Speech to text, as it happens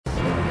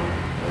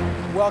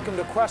Welcome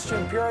to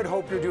Question Period.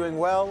 Hope you're doing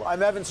well.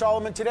 I'm Evan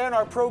Solomon. Today on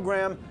our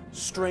program,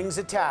 Strings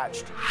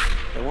Attached.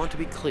 I want to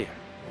be clear.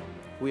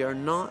 We are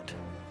not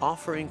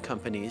offering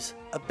companies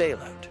a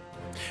bailout.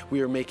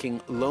 We are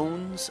making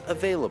loans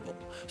available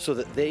so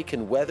that they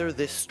can weather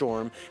this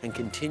storm and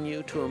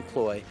continue to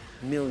employ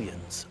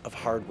millions of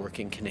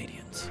hardworking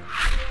Canadians.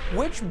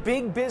 Which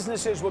big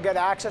businesses will get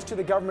access to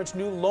the government's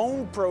new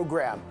loan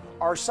program?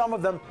 Are some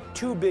of them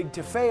too big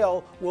to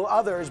fail? Will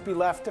others be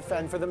left to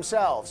fend for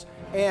themselves?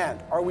 And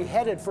are we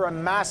headed for a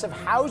massive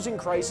housing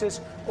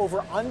crisis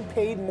over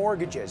unpaid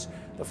mortgages?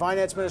 The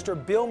Finance Minister,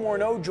 Bill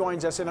Morneau,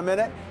 joins us in a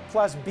minute.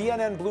 Plus,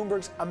 BNN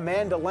Bloomberg's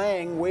Amanda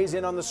Lang weighs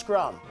in on the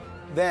scrum.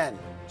 Then,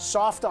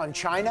 soft on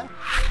China?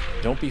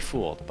 Don't be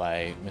fooled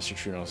by Mr.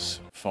 Trudeau's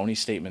phony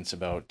statements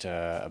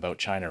about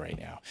China right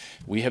now.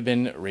 We have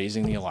been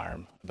raising the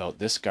alarm about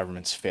this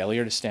government's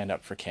failure to stand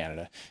up for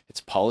Canada,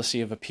 its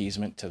policy of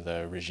appeasement to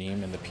the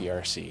regime in the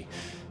PRC,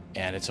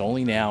 and it's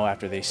only now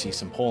after they see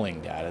some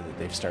polling data that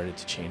they've started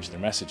to change their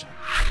message.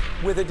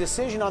 With a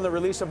decision on the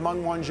release of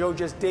Meng Wanzhou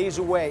just days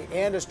away,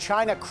 and as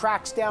China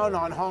cracks down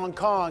on Hong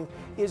Kong,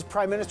 is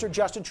Prime Minister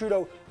Justin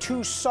Trudeau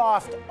too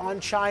soft on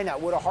China?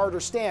 Would a harder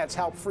stance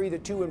help free the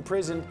two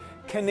imprisoned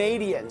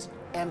Canadians?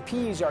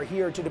 MPs are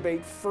here to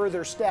debate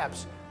further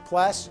steps.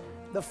 Plus,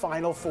 the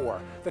final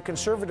four. The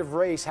Conservative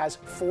race has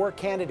four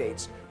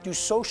candidates. Do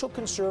social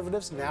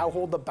conservatives now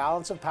hold the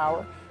balance of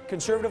power?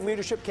 Conservative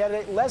leadership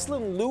candidate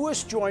Leslyn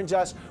Lewis joins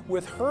us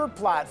with her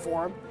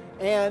platform,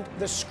 and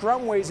the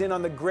scrum weighs in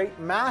on the great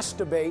mask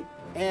debate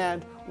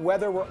and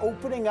whether we're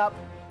opening up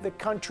the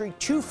country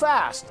too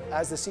fast,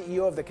 as the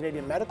CEO of the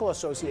Canadian Medical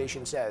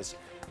Association says.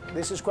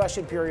 This is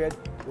Question Period.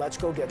 Let's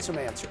go get some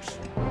answers.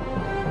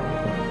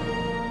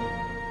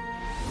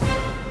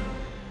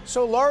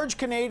 So large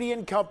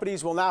Canadian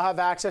companies will now have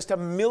access to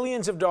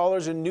millions of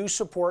dollars in new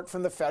support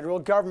from the federal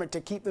government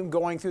to keep them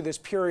going through this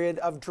period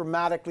of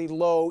dramatically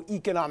low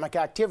economic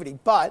activity.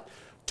 But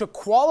to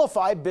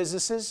qualify,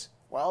 businesses,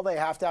 well, they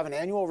have to have an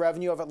annual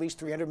revenue of at least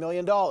 $300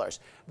 million.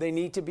 They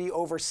need to be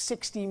over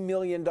 $60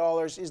 million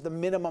is the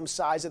minimum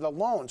size of the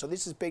loan. So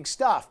this is big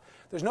stuff.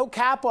 There's no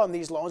cap on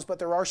these loans, but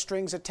there are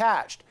strings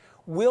attached.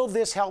 Will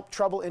this help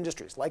troubled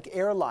industries like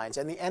airlines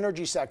and the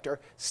energy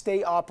sector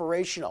stay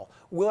operational?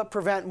 Will it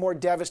prevent more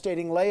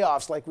devastating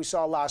layoffs like we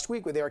saw last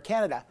week with Air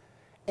Canada?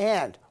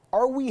 And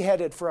are we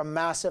headed for a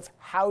massive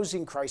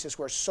housing crisis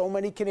where so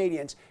many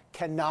Canadians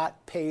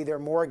cannot pay their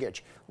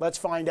mortgage? Let's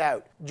find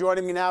out.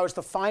 Joining me now is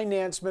the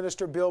Finance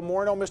Minister, Bill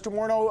Morneau. Mr.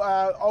 Morneau,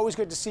 always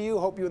good to see you.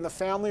 Hope you and the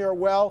family are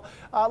well.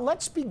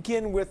 Let's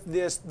begin with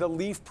the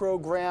LEAF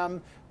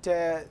program,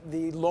 to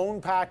the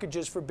loan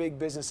packages for big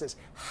businesses.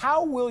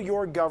 How will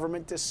your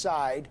government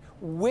decide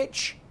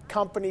which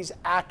companies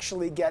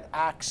actually get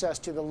access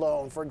to the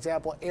loan? For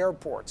example,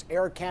 airports,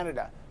 Air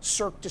Canada,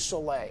 Cirque du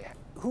Soleil.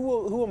 Who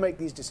will make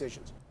these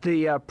decisions?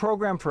 The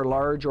program for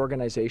large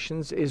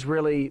organizations is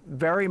really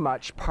very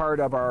much part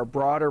of our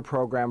broader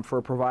program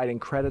for providing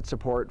credit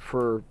support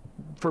for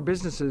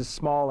businesses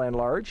small and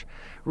large,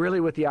 really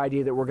with the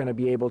idea that we're going to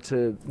be able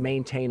to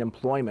maintain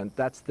employment.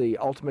 That's the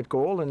ultimate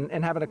goal,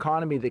 and have an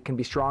economy that can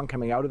be strong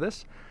coming out of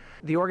this.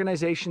 The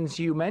organizations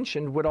you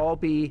mentioned would all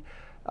be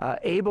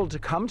able to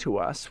come to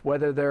us,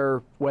 whether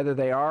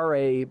they are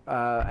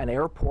an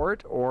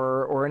airport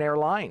or an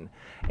airline,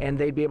 and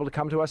they'd be able to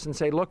come to us and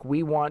say, look,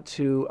 we want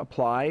to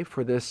apply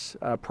for this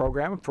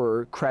program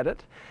for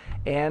credit,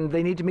 and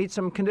they need to meet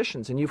some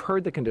conditions, and you've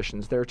heard the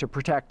conditions. They're to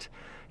protect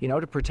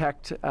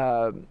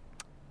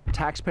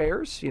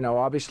taxpayers,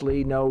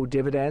 obviously no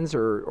dividends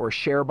or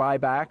share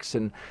buybacks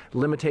and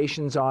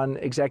limitations on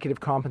executive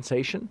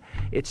compensation.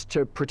 It's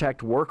to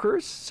protect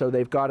workers, so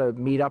they've got to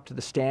meet up to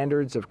the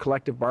standards of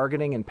collective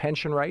bargaining and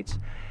pension rights,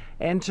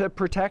 and to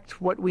protect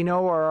what we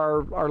know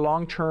are our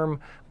long-term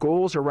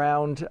goals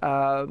around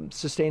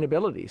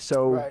sustainability.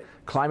 So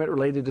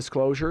climate-related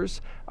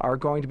disclosures are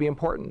going to be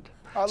important.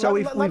 So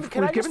we've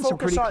given some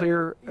pretty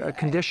clear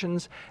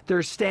conditions.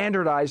 They're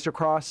standardized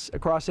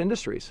across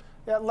industries.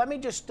 Yeah, let me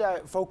just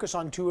focus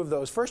on two of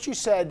those. First, you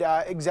said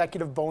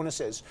executive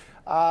bonuses.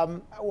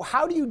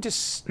 How do you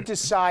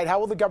decide? How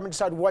will the government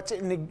decide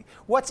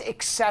what's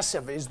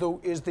excessive? Is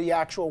the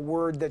actual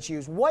word that's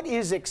used? What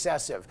is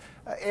excessive?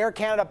 Air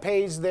Canada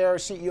pays their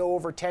CEO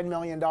over $10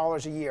 million a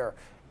year.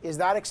 Is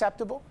that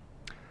acceptable?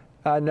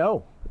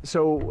 No.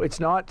 So it's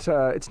not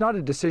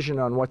a decision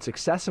on what's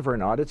excessive or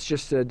not. It's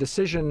just a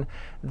decision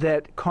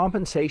that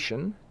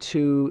compensation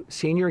to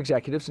senior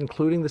executives,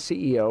 including the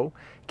CEO,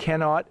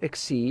 cannot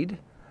exceed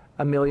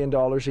 $1 million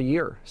a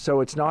year.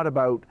 So it's not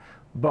about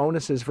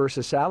bonuses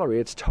versus salary.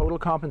 It's total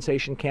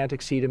compensation can't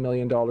exceed $1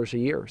 million a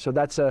year. So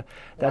that's a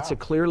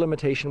clear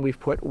limitation we've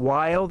put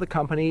while the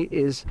company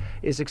is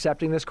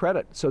accepting this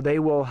credit. So they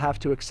will have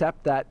to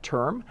accept that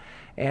term.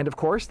 And of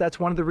course, that's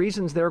one of the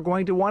reasons they're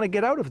going to want to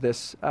get out of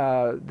this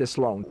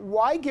loan.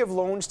 Why give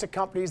loans to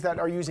companies that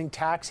are using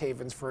tax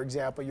havens, for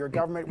example? Your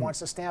government wants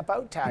to stamp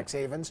out tax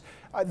havens.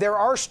 There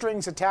are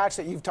strings attached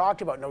that you've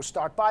talked about, no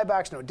stock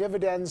buybacks, no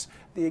dividends,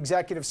 the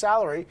executive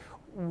salary.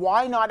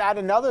 why not add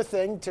another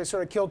thing to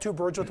sort of kill two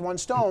birds with one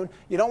stone?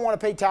 You don't want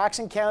to pay tax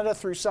in Canada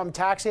through some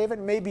tax haven,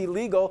 it may be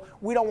legal.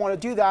 We don't want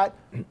to do that.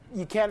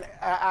 You can't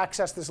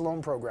access this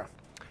loan program.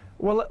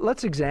 Well,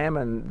 let's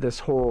examine this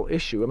whole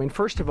issue. I mean,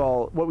 first of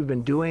all, what we've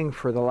been doing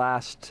for the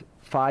last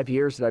 5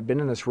 years that I've been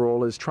in this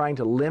role is trying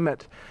to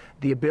limit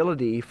the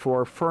ability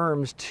for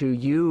firms to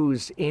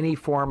use any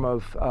form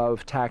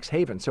of tax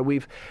haven. So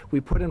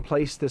we put in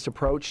place this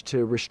approach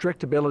to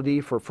restrict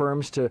ability for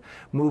firms to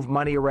move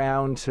money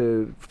around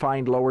to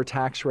find lower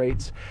tax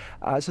rates.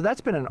 So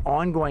that's been an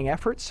ongoing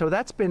effort. So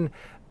that's been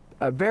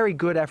a very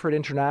good effort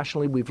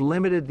internationally. We've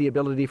limited the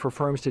ability for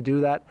firms to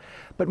do that.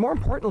 But more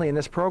importantly in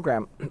this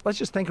program, let's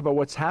just think about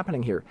what's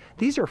happening here.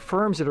 These are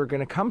firms that are going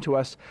to come to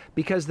us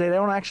because they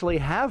don't actually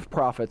have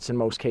profits in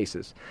most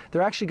cases.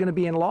 They're actually going to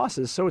be in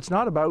losses. So it's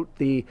not about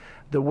the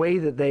way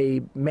that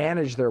they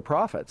manage their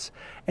profits.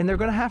 And they're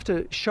going to have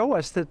to show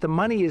us that the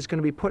money is going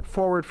to be put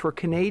forward for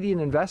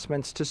Canadian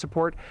investments to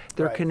support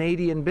their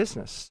Canadian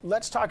business.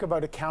 Let's talk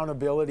about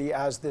accountability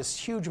as this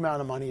huge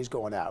amount of money is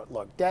going out.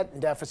 Look, debt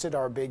and deficit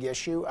are a big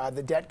issue.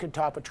 The debt could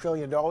top $1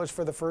 trillion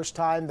for the first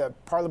time. The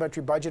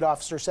parliamentary budget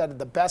officer said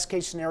the best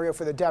case scenario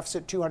for the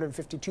deficit,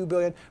 $252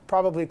 billion,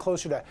 probably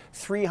closer to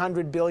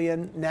 $300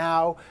 billion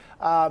now.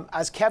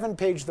 As Kevin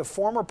Page, the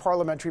former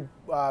parliamentary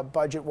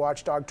budget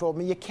watchdog, told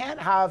me, you can't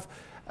have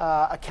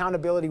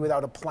accountability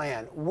without a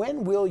plan.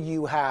 When will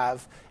you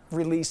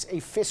release a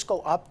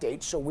fiscal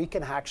update so we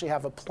can actually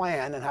have a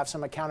plan and have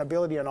some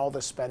accountability on all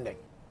this spending?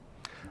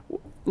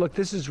 Look,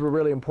 this is a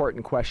really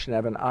important question,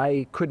 Evan.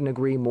 I couldn't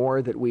agree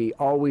more that we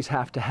always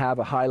have to have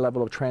a high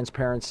level of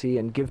transparency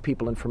and give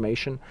people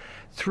information.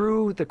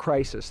 Through the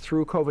crisis,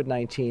 through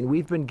COVID-19,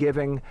 we've been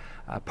giving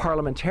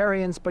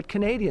parliamentarians, but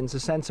Canadians, a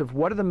sense of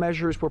what are the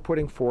measures we're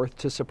putting forth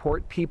to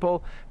support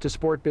people, to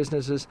support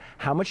businesses,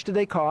 how much do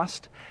they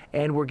cost,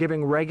 and we're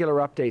giving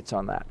regular updates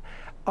on that.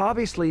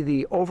 Obviously,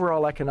 the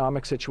overall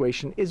economic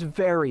situation is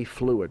very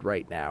fluid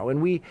right now,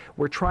 and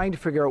we're trying to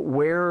figure out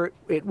where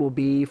it will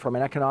be from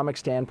an economic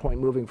standpoint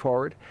moving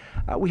forward.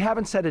 We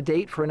haven't set a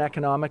date for an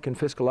economic and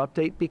fiscal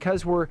update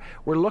because we're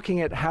looking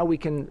at how we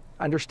can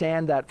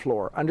understand that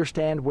floor,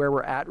 understand where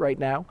we're at right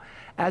now.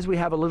 As we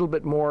have a little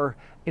bit more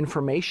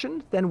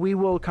information, then we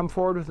will come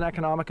forward with an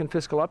economic and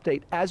fiscal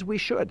update, as we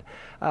should.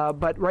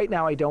 But right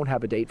now, I don't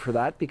have a date for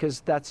that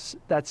because that's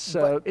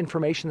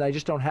information that I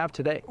just don't have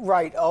today.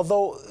 Right.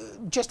 Although,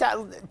 just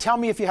tell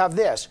me if you have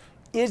this.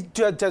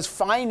 Does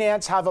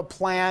finance have a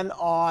plan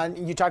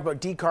on, you talked about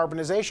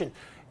decarbonization,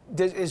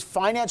 is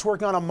finance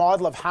working on a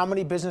model of how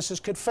many businesses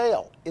could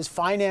fail? Is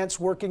finance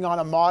working on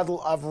a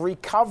model of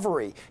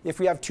recovery? If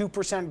we have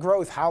 2%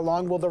 growth, how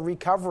long will the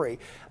recovery?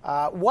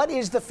 What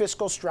is the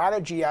fiscal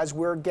strategy as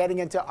we're getting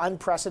into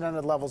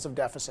unprecedented levels of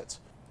deficits?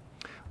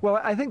 Well,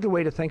 I think the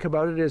way to think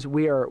about it is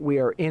we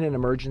are in an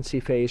emergency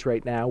phase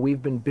right now.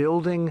 We've been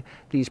building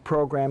these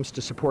programs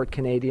to support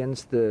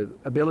Canadians, the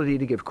ability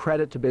to give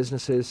credit to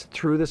businesses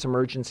through this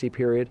emergency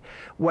period.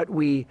 What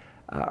we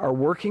are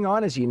working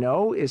on, as you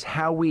know, is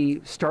how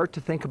we start to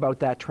think about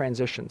that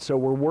transition. So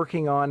we're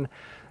working on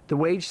the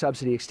wage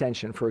subsidy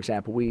extension, for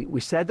example.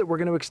 We said that we're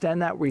going to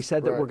extend that. We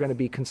said that we're going to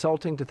be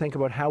consulting to think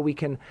about how we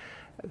can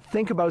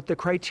think about the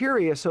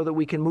criteria so that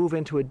we can move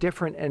into a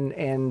different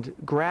and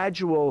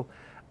gradual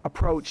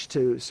approach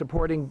to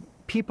supporting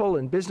people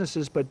and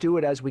businesses, but do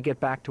it as we get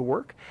back to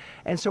work.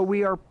 And so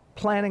we are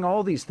planning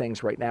all these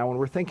things right now, and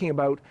we're thinking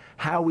about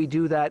how we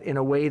do that in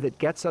a way that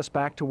gets us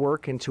back to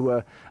work into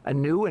a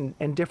new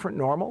and different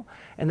normal.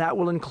 And that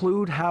will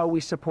include how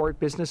we support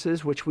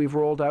businesses, which we've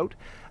rolled out.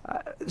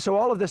 So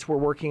all of this we're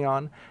working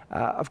on.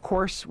 Of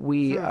course,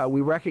 we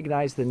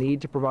recognize the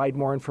need to provide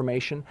more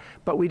information,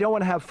 but we don't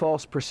want to have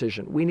false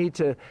precision. We need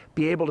to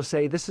be able to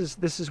say this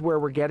is where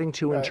we're getting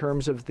to in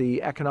terms of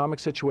the economic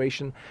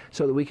situation,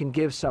 so that we can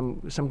give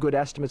some good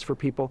estimates for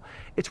people.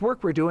 It's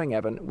work we're doing,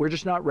 Evan. We're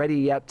just not ready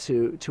yet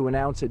to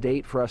announce a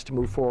date for us to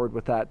move forward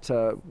with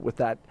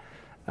that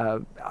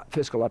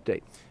fiscal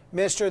update.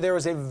 Minister, there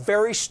was a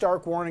very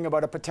stark warning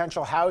about a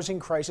potential housing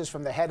crisis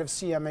from the head of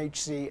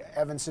CMHC,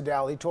 Evan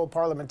Siddall. He told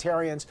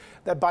parliamentarians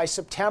that by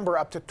September,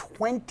 up to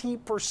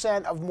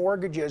 20% of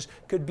mortgages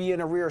could be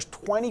in arrears.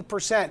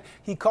 20%.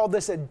 He called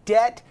this a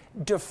debt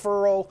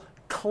deferral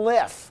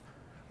cliff,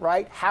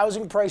 right?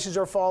 Housing prices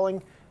are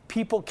falling.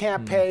 People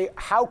can't pay.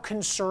 How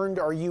concerned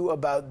are you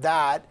about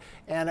that?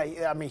 And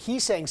I mean,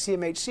 he's saying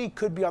CMHC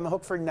could be on the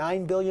hook for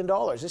 $9 billion.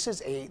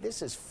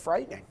 This is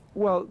frightening.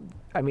 Well,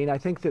 I mean, I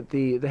think that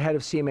the head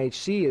of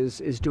CMHC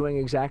is doing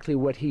exactly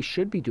what he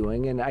should be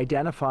doing in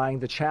identifying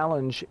the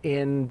challenge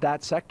in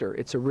that sector.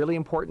 It's a really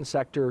important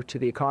sector to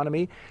the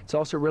economy. It's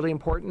also really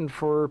important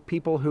for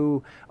people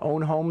who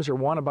own homes or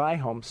want to buy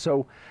homes.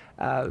 So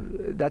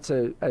that's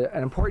an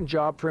important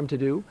job for him to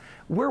do.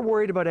 We're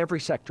worried about every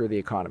sector of the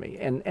economy,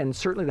 and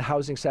certainly the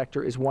housing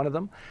sector is one of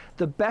them.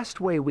 The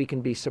best way we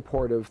can be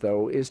supportive,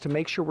 though, is to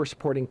make sure we're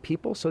supporting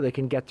people so they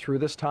can get through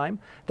this time.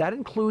 That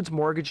includes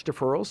mortgage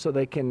deferrals so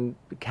they can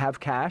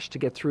have cash to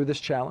get through this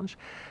challenge.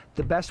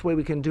 The best way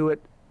we can do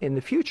it in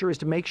the future is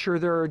to make sure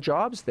there are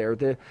jobs there.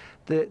 The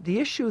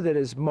issue that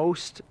is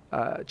most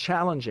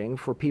challenging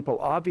for people,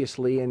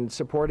 obviously, in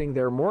supporting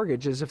their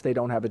mortgage is if they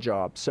don't have a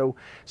job. So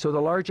the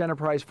large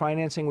enterprise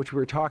financing, which we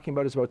were talking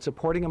about, is about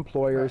supporting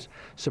employers,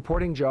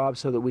 supporting jobs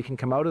so that we can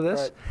come out of this.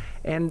 Right.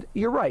 And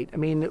you're right. I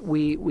mean,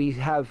 we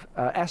have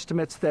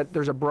estimates that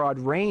there's a broad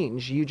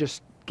range. You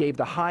just gave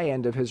the high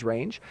end of his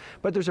range,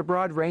 but there's a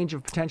broad range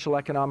of potential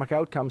economic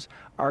outcomes.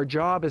 Our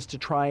job is to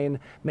try and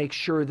make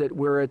sure that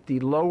we're at the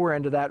lower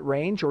end of that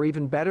range, or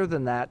even better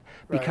than that,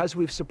 because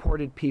we've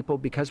supported people,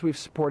 because we've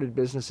supported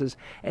businesses,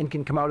 and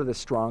can come out of this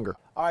stronger.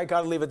 All right,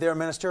 got to leave it there,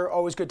 Minister.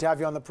 Always good to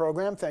have you on the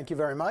program. Thank you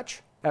very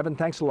much. Evan,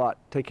 thanks a lot.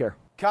 Take care.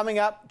 Coming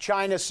up,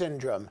 China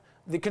syndrome.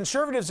 The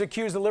Conservatives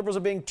accuse the Liberals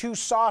of being too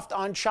soft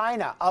on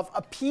China, of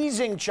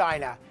appeasing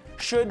China.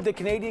 Should the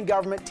Canadian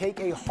government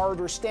take a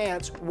harder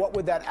stance? What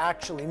would that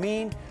actually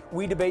mean?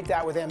 We debate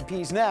that with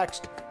MPs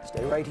next.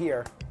 Stay right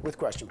here with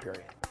Question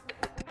Period.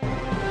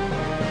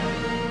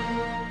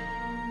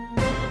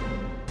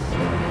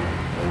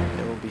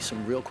 There will be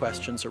some real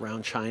questions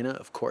around China,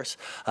 of course,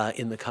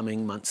 in the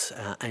coming months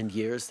and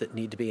years that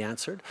need to be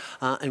answered,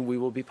 and we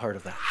will be part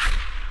of that.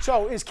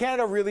 So is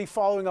Canada really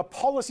following a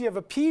policy of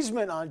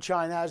appeasement on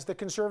China, as the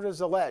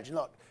Conservatives allege?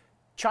 Look,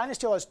 China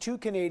still has 2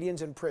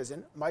 Canadians in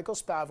prison, Michael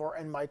Spavor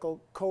and Michael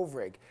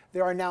Kovrig.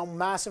 There are now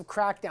massive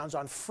crackdowns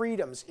on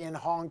freedoms in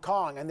Hong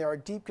Kong, and there are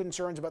deep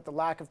concerns about the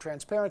lack of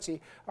transparency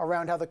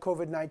around how the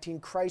COVID-19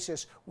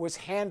 crisis was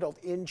handled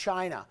in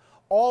China.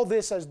 All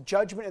this as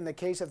judgment in the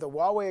case of the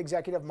Huawei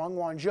executive Meng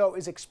Wanzhou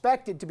is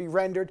expected to be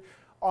rendered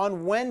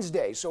on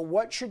Wednesday. So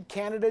what should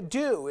Canada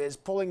do? Is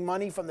pulling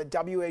money from the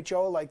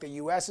WHO like the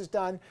US has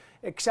done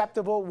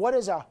acceptable? What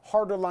does a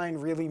harder line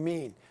really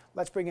mean?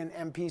 Let's bring in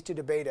MPs to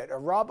debate it.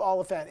 Rob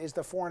Oliphant is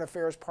the Foreign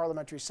Affairs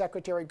Parliamentary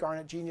Secretary.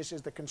 Garnet Genius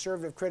is the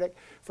Conservative critic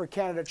for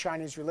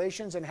Canada-Chinese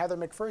relations. And Heather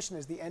McPherson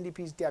is the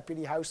NDP's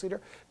Deputy House Leader.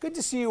 Good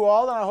to see you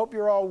all, and I hope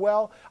you're all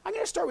well. I'm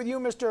going to start with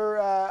you,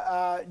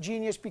 Mr.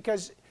 Genius,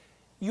 because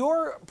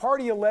your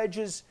party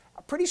alleges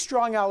a pretty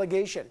strong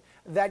allegation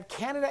that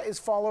Canada is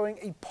following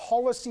a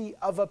policy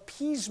of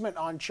appeasement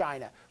on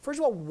China. First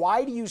of all,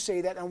 why do you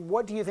say that, and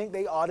what do you think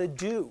they ought to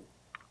do?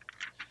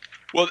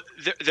 Well,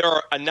 there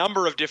are a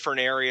number of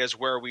different areas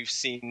where we've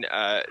seen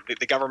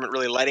the government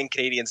really letting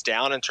Canadians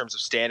down in terms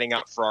of standing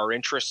up for our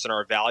interests and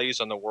our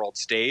values on the world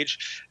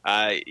stage.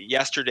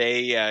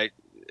 Yesterday,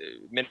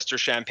 Minister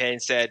Champagne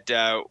said,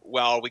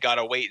 "Well, we got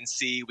to wait and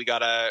see. We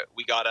gotta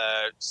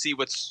see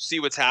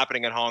what's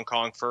happening in Hong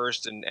Kong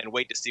first, and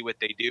wait to see what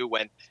they do."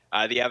 When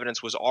the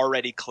evidence was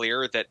already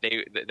clear that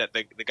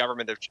the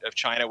government of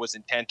China was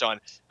intent on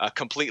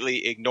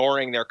completely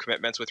ignoring their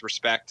commitments with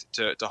respect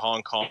to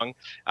Hong Kong,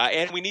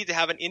 and we need to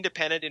have an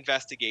independent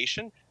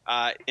investigation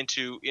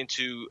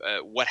into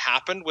what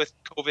happened with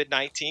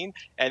COVID-19,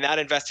 and that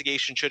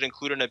investigation should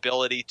include an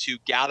ability to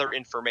gather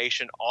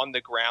information on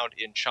the ground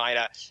in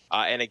China.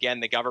 And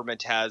again, the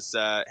government has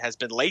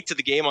been late to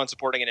the game on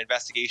supporting an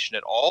investigation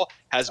at all,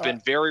 has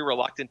been very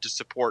reluctant to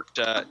support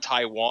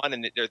Taiwan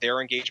and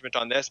their engagement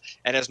on this,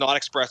 and has not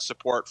expressed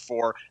support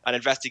for an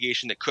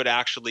investigation that could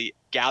actually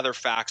gather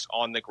facts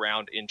on the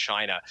ground in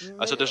China.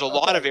 So there's a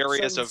lot of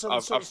areas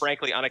of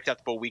frankly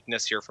unacceptable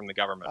weakness here from the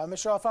government.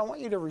 Mr. Alf, I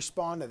want you to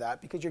respond to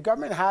that, because your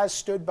government has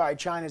stood by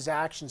China's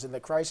actions in the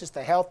crisis.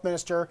 The health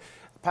minister,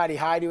 Patty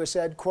Hajdu, has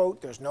said,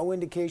 quote, "There's no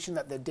indication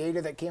that the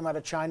data that came out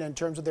of China in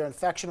terms of their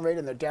infection rate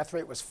and their death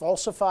rate was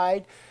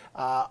falsified."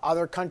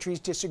 Other countries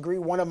disagree.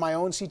 One of my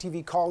own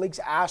CTV colleagues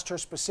asked her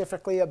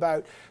specifically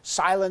about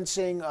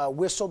silencing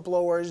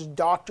whistleblowers,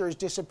 doctors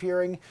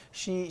disappearing.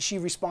 She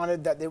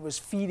responded that it was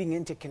feeding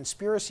into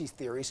conspiracy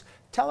theories.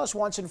 Tell us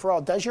once and for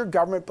all, does your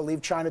government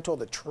believe China told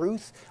the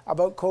truth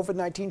about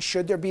COVID-19?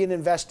 Should there be an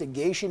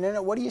investigation in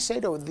it? What do you say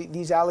to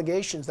these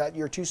allegations that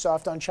you're too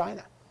soft on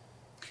China?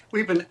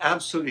 We've been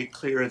absolutely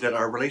clear that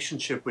our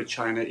relationship with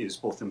China is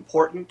both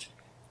important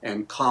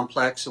and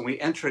complex, and we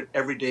enter it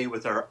every day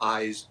with our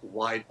eyes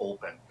wide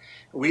open.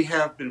 We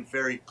have been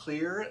very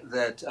clear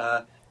that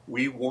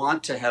we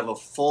want to have a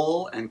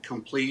full and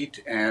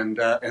complete and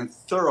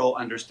thorough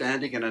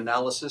understanding and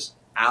analysis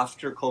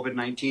after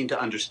COVID-19 to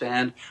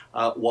understand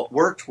what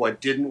worked, what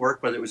didn't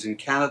work, whether it was in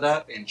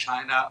Canada, in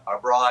China,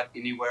 abroad,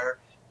 anywhere,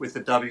 with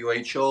the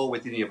WHO,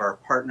 with any of our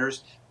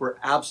partners. We're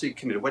absolutely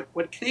committed.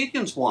 What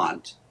Canadians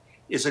want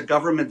is a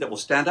government that will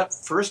stand up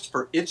first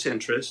for its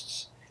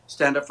interests,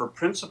 stand up for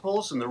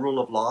principles and the rule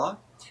of law,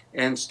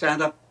 and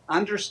stand up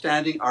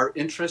understanding our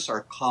interests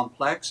are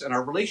complex and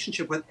our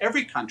relationship with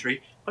every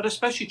country, but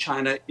especially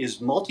China, is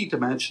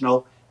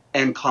multidimensional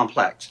and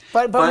complex.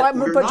 But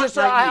just,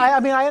 I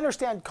mean, I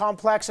understand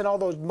complex and all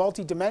those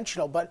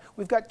multidimensional, but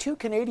we've got 2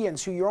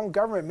 Canadians who your own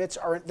government admits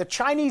are. The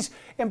Chinese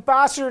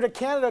ambassador to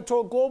Canada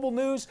told Global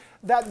News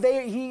that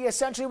he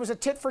essentially was a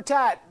tit for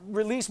tat.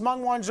 Release Meng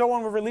Wanzhou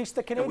and we release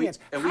the Canadians.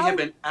 And we have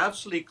been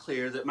absolutely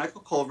clear that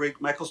Michael Kovrig,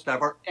 Michael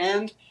Spavor,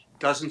 and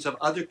dozens of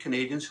other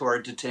Canadians who are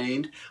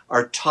detained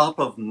are top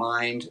of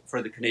mind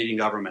for the Canadian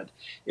government.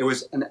 It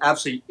was an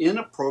absolutely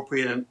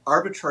inappropriate and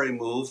arbitrary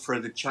move for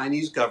the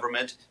Chinese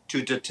government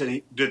to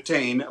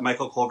detain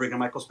Michael Kovrig and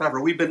Michael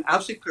Spavor. We've been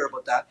absolutely clear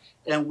about that,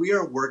 and we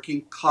are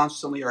working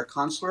constantly. Our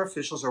consular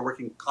officials are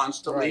working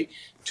constantly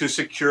to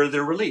secure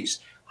their release.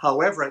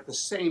 However, at the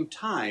same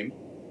time,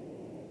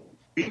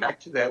 back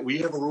to that, we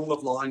have a rule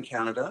of law in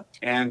Canada,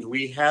 and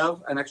we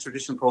have an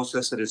extradition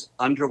process that is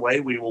underway.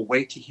 We will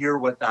wait to hear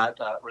what that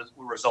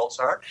results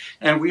are,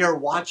 and we are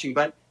watching.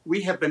 But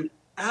we have been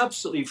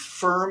absolutely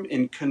firm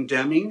in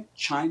condemning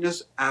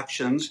China's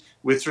actions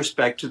with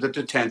respect to the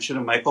detention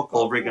of Michael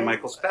Kovrig and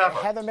Michael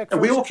Spavor. And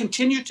we will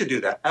continue to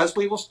do that, as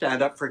we will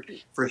stand up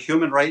for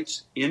human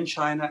rights in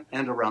China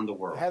and around the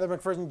world. Heather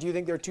McPherson, do you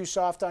think they're too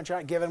soft on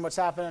China, given what's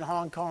happened in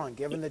Hong Kong,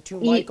 given the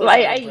two Michaels?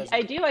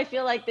 I do. I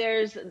feel like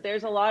there's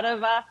a lot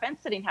of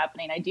fence sitting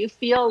happening. I do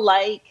feel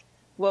like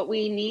what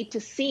we need to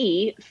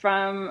see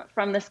from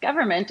this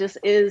government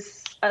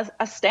is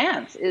a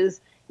stance, is,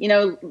 you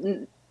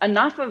know,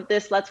 enough of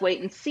this, let's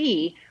wait and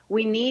see.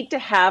 We need to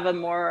have a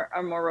more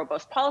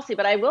robust policy.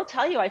 But I will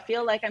tell you, I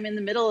feel like I'm in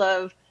the middle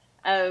of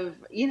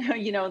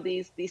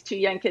these two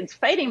young kids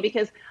fighting,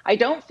 because I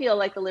don't feel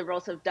like the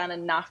Liberals have done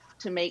enough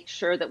to make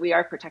sure that we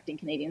are protecting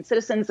Canadian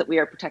citizens, that we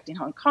are protecting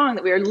Hong Kong,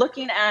 that we are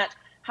looking at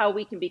how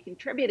we can be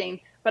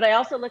contributing. But I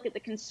also look at the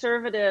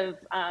Conservative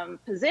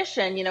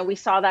position. You know, we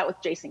saw that with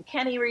Jason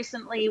Kenney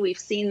recently. We've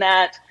seen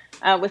that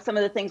with some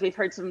of the things we've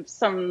heard from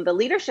some of the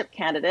leadership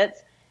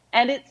candidates.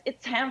 And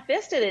it's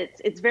ham-fisted.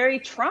 It's very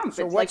Trump.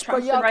 So it's like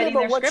Trump's been writing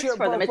their scripts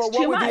for them. It's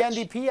too much. What would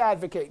the NDP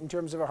advocate in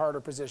terms of a harder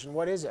position?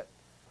 What is it?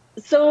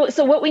 So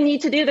what we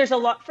need to do, there's a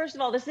lot. First of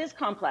all, this is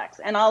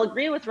complex, and I'll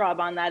agree with Rob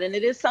on that. And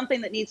it is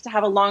something that needs to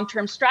have a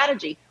long-term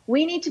strategy.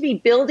 We need to be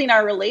building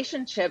our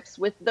relationships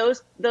with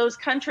those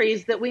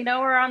countries that we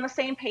know are on the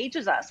same page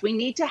as us. We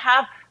need to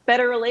have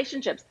better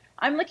relationships.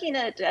 I'm looking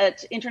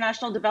at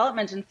international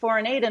development and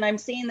foreign aid, and I'm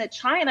seeing that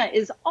China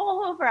is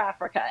all over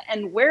Africa.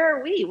 And where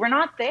are we? We're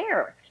not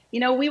there. You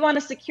know, we want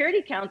a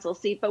Security Council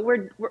seat, but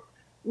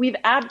we've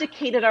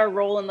abdicated our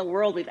role in the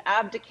world. We've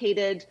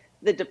abdicated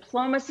the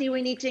diplomacy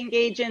we need to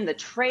engage in, the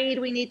trade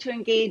we need to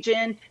engage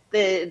in,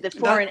 the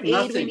foreign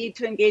aid we need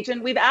to engage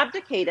in. We've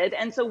abdicated.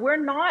 And so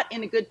we're not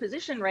in a good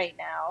position right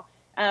now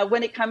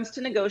when it comes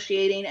to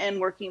negotiating and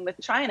working with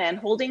China and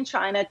holding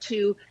China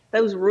to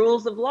those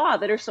rules of law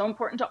that are so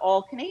important to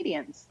all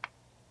Canadians.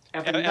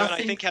 And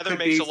I think Heather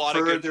makes a lot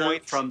of good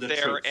points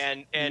there.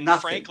 And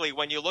frankly,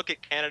 when you look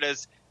at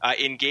Canada's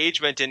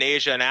engagement in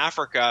Asia and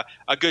Africa,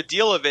 a good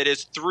deal of it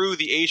is through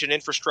the Asian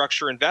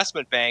Infrastructure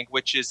Investment Bank,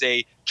 which is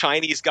a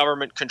Chinese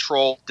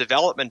government-controlled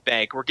development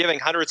bank. We're giving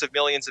hundreds of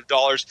millions of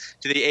dollars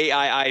to the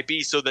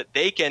AIIB so that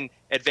they can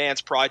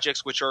advance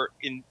projects which are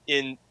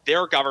in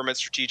their government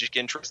strategic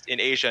interest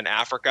in Asia and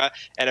Africa,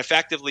 and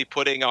effectively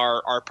putting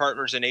our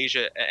partners in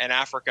Asia and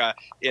Africa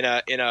in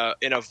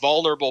a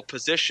vulnerable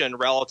position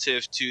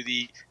relative to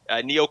the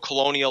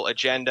neo-colonial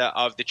agenda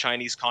of the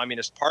Chinese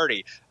Communist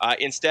Party.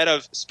 Instead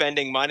of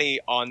spending money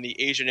on the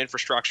Asian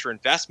Infrastructure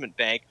Investment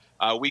Bank,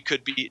 we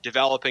could be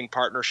developing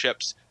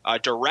partnerships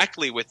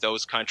directly with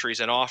those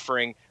countries and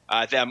offering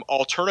them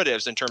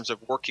alternatives in terms of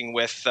working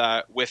with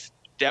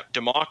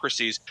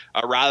democracies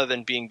rather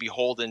than being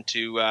beholden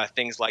to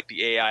things like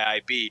the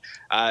AIIB.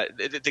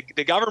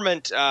 The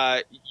government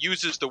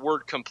uses the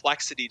word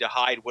complexity to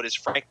hide what is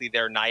frankly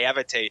their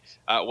naivete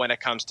when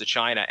it comes to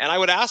China. And I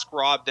would ask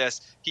Rob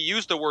this. He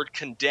used the word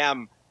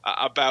condemn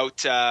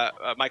about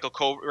Michael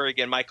Kovrig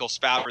and Michael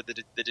Spavor,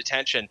 the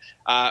detention.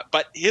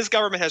 But his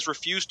government has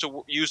refused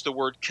to use the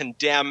word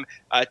condemn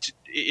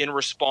in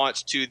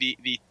response to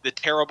the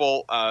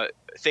terrible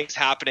things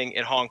happening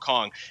in Hong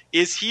Kong.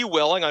 Is he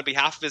willing, on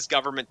behalf of his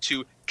government,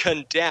 to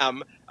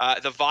condemn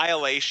the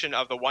violation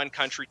of the one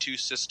country, two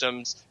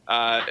systems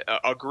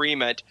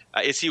agreement?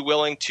 Is he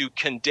willing to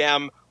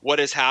condemn what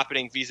is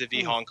happening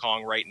vis-a-vis Hong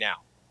Kong right now?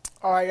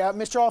 All right,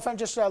 Mr. Oliphant,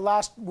 just a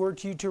last word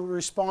to you to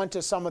respond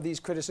to some of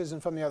these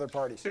criticisms from the other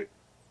parties.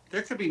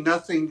 There could be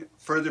nothing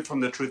further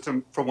from the truth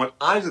from what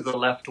either the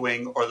left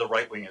wing or the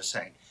right wing is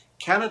saying.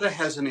 Canada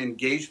has an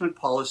engagement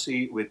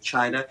policy with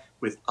China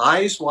with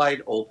eyes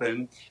wide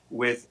open,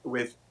 with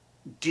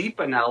deep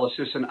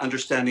analysis and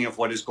understanding of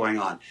what is going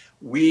on.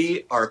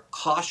 We are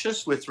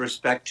cautious with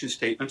respect to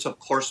statements. Of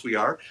course we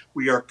are.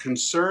 We are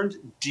concerned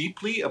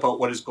deeply about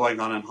what is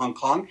going on in Hong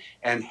Kong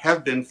and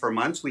have been for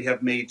months. We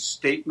have made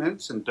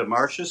statements and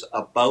demarches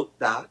about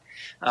that.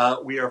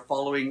 We are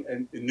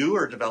following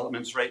newer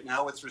developments right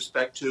now with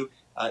respect to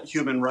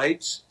human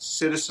rights,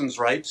 citizens'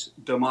 rights,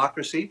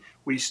 democracy.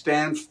 We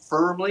stand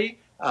firmly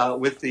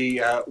with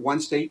the one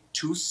state,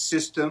 two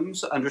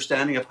systems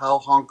understanding of how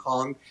Hong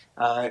Kong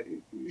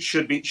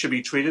should be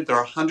treated. There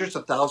are hundreds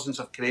of thousands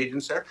of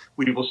Canadians there.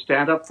 We will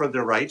stand up for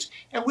their rights,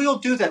 and we will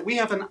do that. We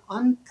have an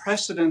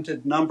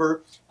unprecedented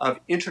number of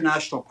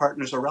international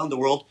partners around the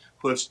world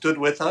who have stood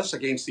with us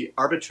against the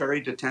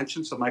arbitrary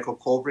detentions of Michael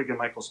Kovrig and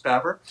Michael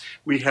Spavor.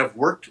 We have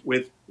worked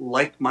with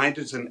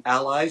like-minded and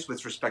allies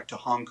with respect to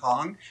Hong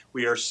Kong.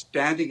 We are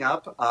standing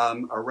up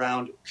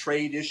around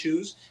trade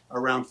issues,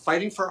 around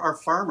fighting for our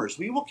farmers.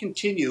 We will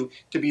continue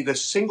to be the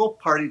single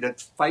party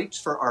that fights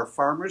for our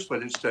farmers,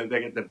 whether it's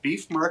the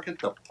beef market,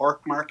 the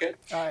pork market,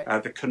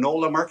 the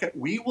canola market.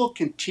 We will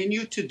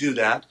continue to do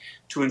that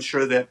to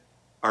ensure that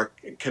our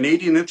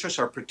Canadian interests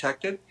are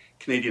protected,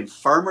 Canadian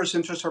farmers'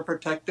 interests are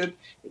protected,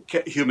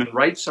 human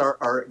rights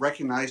are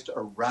recognized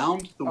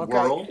around the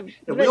world,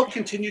 and we'll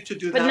continue to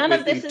do that. But none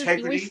of this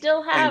is. We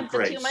still have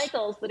the two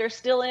Michaels that are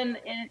still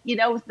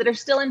that are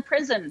still in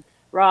prison,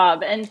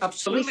 Rob, and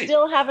absolutely. We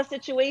still have a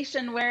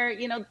situation where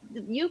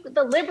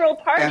the Liberal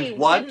Party didn't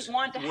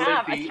want to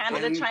have a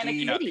Canada-China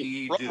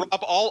committee. Rob,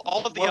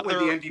 all of the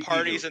other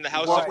parties in the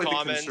House of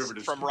Commons,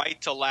 from right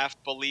to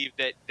left, believe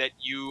that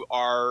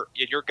your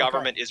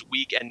government is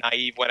weak and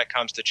naive when it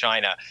comes to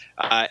China,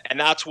 and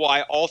that's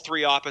why all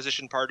three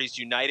opposition parties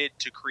united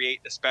to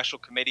create the Special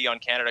Committee on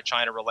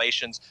Canada-China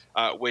Relations,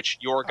 which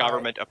your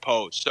government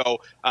opposed. So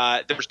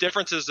there's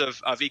differences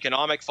of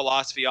economic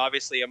philosophy,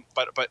 obviously,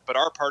 but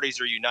our parties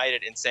are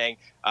united in saying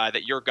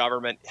that your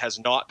government has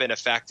not been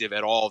effective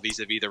at all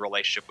vis-a-vis the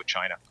relationship with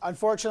China.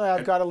 Unfortunately,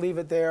 I've got to leave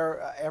it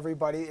there,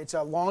 everybody. It's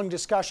a long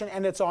discussion,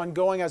 and it's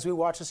ongoing as we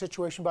watch the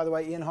situation, by the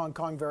way, in Hong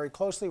Kong very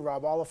closely.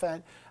 Rob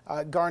Oliphant,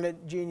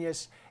 Garnet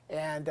Genius,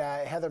 and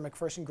Heather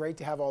McPherson, great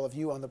to have all of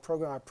you on the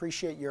program. I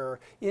appreciate your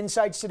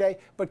insights today.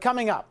 But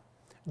coming up,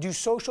 do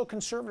social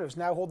conservatives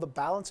now hold the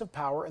balance of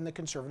power in the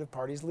Conservative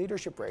Party's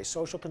leadership race?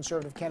 Social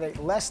Conservative candidate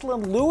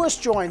Leslyn Lewis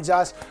joins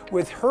us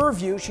with her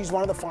view. She's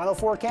one of the final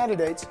four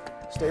candidates.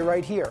 Stay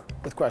right here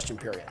with Question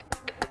Period.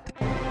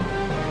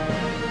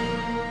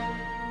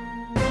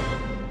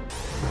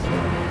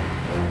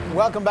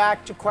 Welcome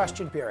back to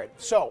Question Period.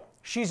 So,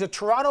 she's a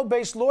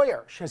Toronto-based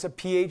lawyer. She has a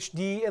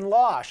PhD in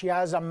law. She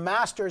has a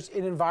master's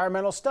in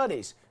environmental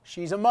studies.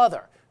 She's a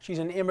mother. She's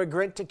an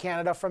immigrant to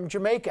Canada from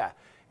Jamaica.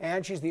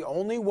 And she's the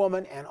only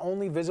woman and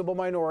only visible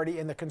minority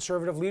in the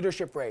Conservative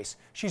leadership race.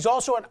 She's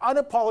also an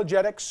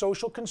unapologetic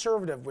social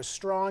conservative with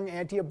strong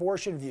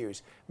anti-abortion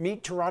views.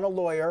 Meet Toronto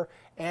lawyer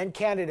and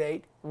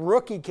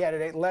rookie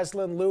candidate,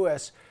 Leslyn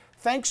Lewis.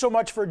 Thanks so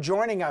much for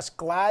joining us.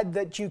 Glad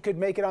that you could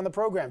make it on the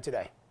program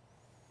today.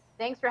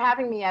 Thanks for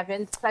having me,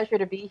 Evan. It's a pleasure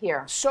to be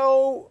here.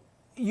 So,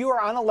 you are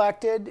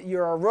unelected,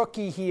 you're a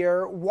rookie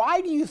here. Why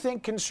do you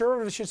think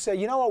conservatives should say,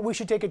 you know what, we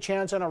should take a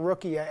chance on a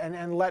rookie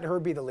and let her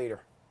be the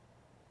leader?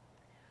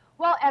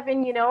 Well,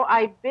 Evan,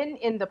 I've been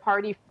in the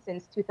party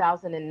since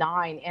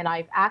 2009, and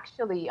I've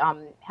actually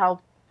held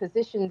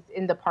positions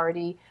in the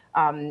party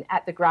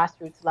at the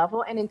grassroots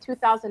level. And in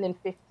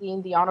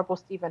 2015, the Honorable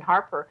Stephen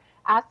Harper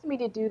asked me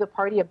to do the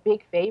party a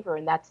big favor,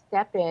 and that's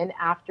step in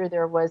after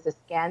there was a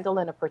scandal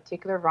in a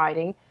particular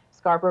riding,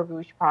 Scarborough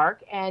Rouge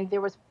Park, and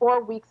there was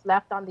 4 weeks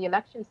left on the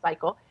election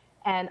cycle.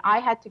 And I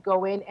had to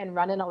go in and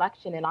run an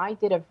election, and I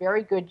did a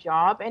very good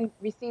job and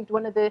received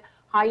one of the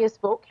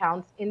highest vote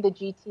counts in the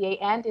GTA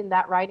and in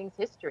that riding's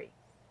history.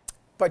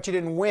 But you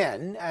didn't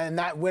win, and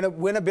that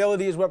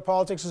winnability is what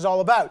politics is all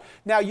about.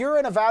 Now, you're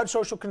an avowed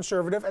social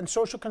conservative, and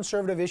social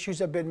conservative issues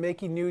have been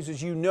making news,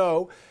 as you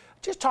know.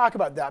 Just talk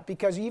about that,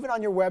 because even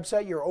on your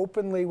website, you're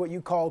openly what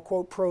you call,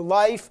 quote,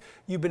 pro-life.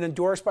 You've been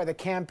endorsed by the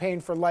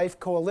Campaign for Life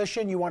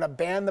Coalition. You want to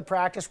ban the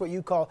practice, what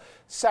you call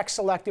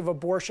sex-selective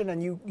abortion,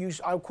 and you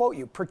use, I'll quote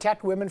you,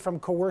 protect women from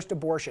coerced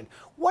abortion.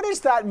 What does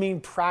that mean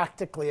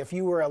practically if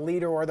you were a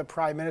leader or the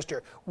Prime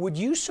Minister? Would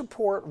you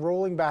support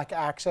rolling back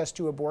access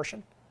to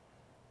abortion?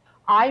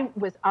 I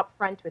was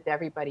upfront with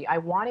everybody. I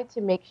wanted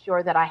to make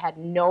sure that I had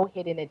no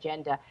hidden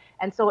agenda.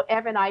 And so,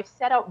 Evan, I've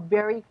set out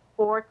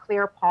four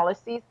clear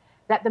policies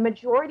that the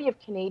majority of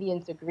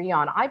Canadians agree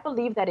on. I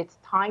believe that it's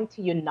time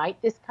to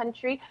unite this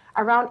country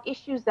around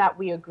issues that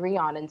we agree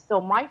on. And so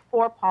my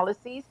 4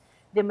 policies,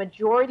 the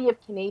majority of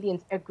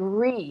Canadians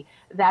agree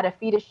that a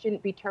fetus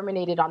shouldn't be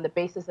terminated on the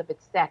basis of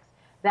its sex,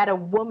 that a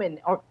woman,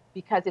 or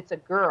because it's a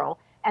girl,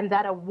 and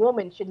that a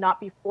woman should not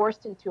be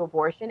forced into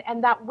abortion,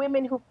 and that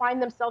women who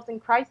find themselves in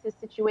crisis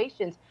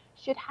situations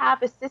should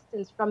have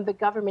assistance from the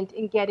government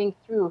in getting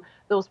through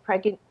those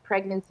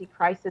pregnancy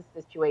crisis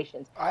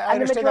situations. I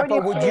understand that,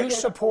 but would you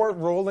support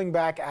rolling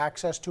back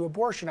access to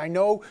abortion? I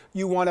know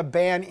you want to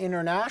ban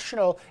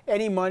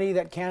any money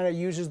that Canada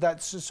uses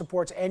that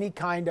supports any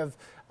kind of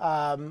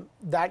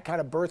that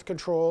kind of birth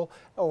control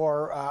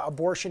or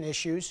abortion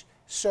issues.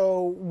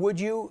 So would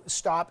you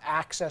stop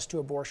access to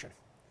abortion?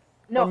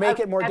 No, or make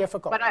it more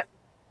difficult?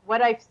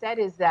 What I've said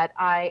is that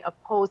I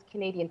oppose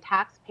Canadian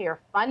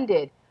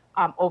taxpayer-funded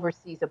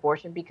overseas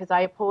abortion because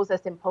I oppose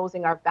us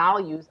imposing our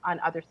values on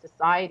other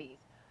societies.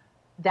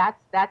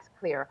 That's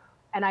clear.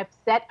 And I've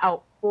set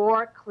out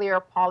 4 clear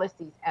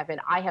policies, Evan.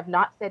 I have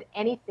not said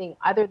anything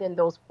other than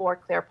those 4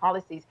 clear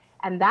policies.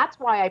 And that's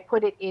why I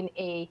put it in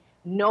a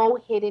no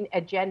hidden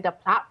agenda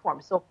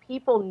platform, so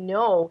people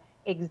know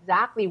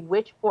exactly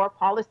which 4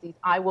 policies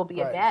I will be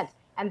advanced.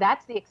 And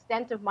that's the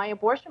extent of my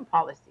abortion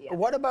policy.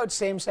 What about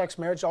same-sex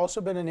marriage?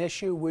 Also been an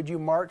issue. Would you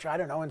march, I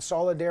don't know, in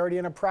solidarity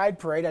in a pride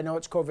parade? I know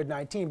it's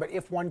COVID-19, but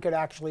if one could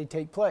actually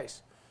take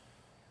place.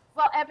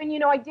 Well, Evan, you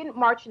know, I didn't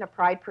march in a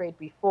pride parade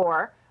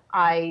before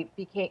I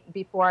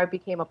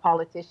became a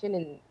politician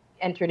and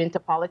entered into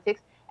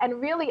politics.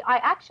 And really, I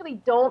actually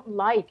don't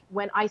like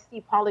when I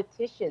see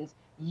politicians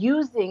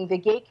using the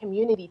gay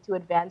community to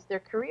advance their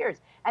careers.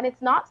 And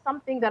it's not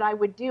something that I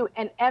would do.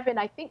 And Evan,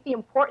 I think the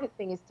important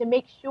thing is to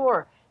make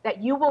sure that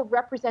you will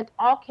represent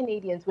all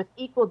Canadians with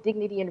equal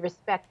dignity and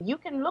respect. You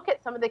can look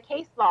at some of the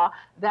case law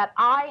that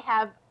I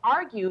have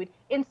argued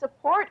in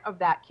support of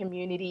that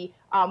community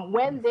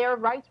when their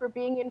rights were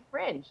being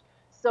infringed.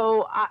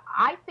 So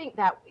I think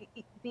that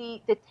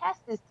the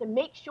test is to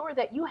make sure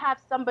that you have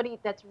somebody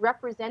that's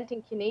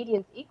representing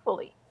Canadians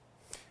equally.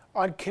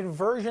 On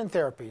conversion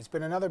therapy, it's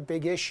been another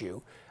big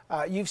issue.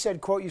 You've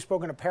said, quote, you've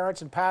spoken to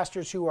parents and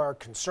pastors who are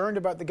concerned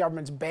about the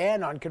government's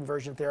ban on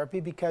conversion therapy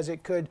because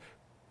it could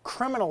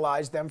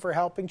criminalize them for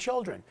helping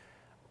children.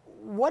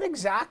 What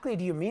exactly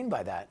do you mean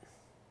by that?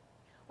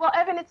 Well,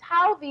 Evan, it's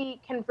how the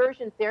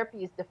conversion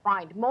therapy is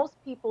defined. Most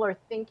people are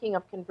thinking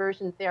of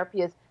conversion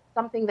therapy as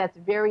something that's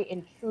very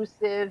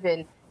intrusive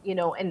and, you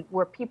know, and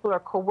where people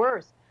are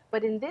coerced.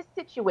 But in this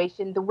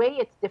situation, the way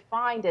it's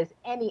defined as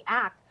any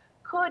act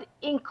could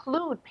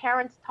include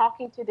parents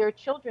talking to their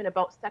children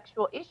about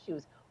sexual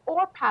issues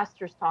or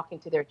pastors talking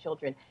to their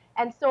children.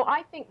 And so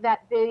I think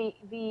that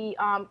the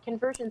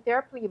conversion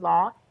therapy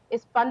law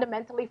is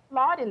fundamentally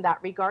flawed in that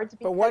regards.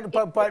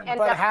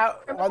 But how,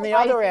 on the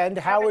other end,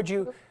 how would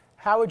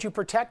you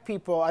protect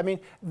people? I mean,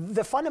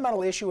 the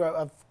fundamental issue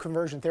of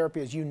conversion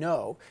therapy, as you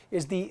know,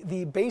 is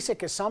the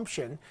basic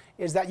assumption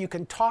is that you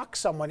can talk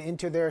someone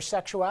into their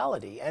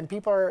sexuality, and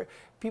people are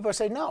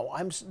saying, no,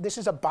 this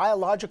is a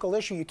biological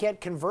issue. You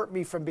can't convert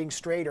me from being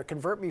straight or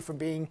convert me from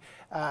being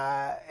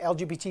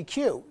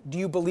LGBTQ. Do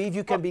you believe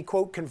you can be,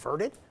 quote,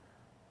 converted?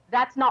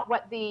 That's not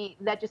what the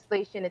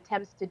legislation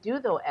attempts to do,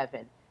 though,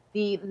 Evan.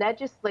 The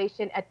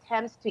legislation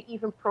attempts to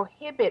even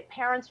prohibit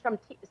parents from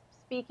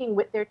speaking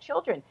with their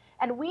children.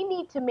 And we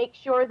need to make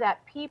sure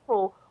that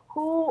people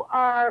who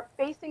are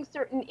facing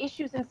certain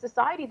issues in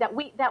society, that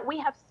we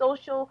have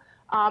social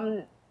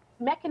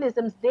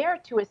mechanisms there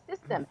to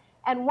assist them.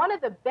 And one of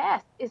the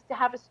best is to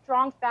have a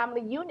strong family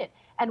unit.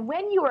 And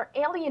when you are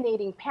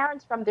alienating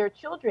parents from their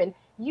children,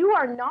 you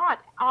are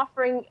not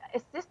offering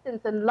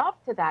assistance and love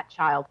to that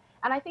child.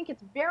 And I think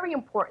it's very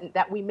important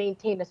that we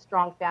maintain a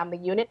strong family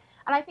unit.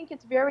 And I think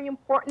it's very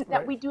important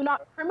that we do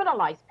not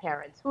criminalize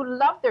parents who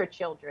love their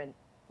children.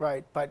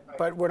 Right,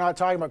 but we're not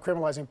talking about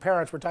criminalizing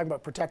parents. We're talking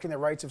about protecting the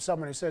rights of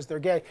someone who says they're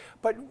gay.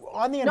 But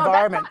on the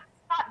environment...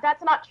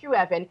 That's not true,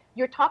 Evan.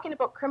 You're talking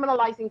about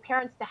criminalizing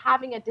parents to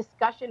having a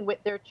discussion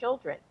with their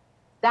children.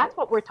 That's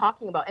what we're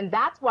talking about, and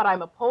that's what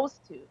I'm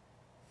opposed to.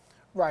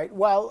 Right.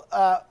 Well,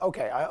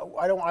 okay. I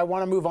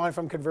want to move on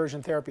from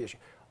conversion therapy issue.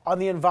 On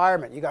the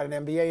environment, you got an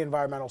MBA in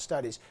environmental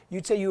studies.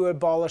 You'd say you would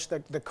abolish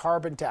the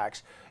carbon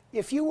tax.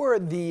 If you were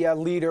the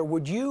leader,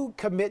 would you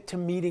commit to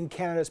meeting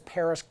Canada's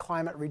Paris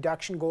climate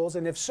reduction goals?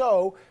 And if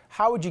so,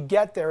 how would you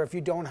get there if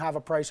you don't have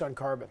a price on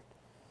carbon?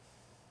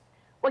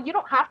 Well, you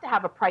don't have to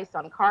have a price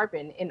on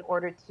carbon in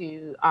order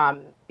to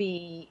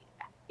be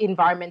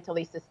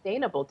environmentally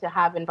sustainable, to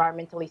have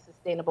environmentally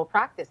sustainable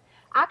practice.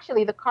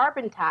 Actually, the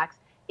carbon tax,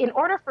 in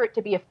order for it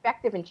to be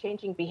effective in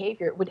changing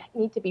behavior, it would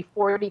need to be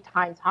 40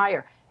 times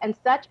higher. And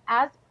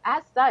as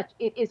such,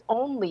 it is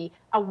only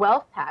a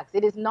wealth tax.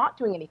 It is not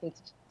doing anything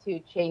to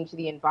change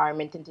the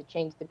environment and to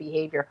change the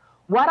behavior.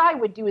 What I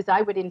would do is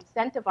I would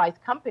incentivize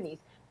companies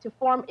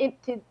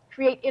to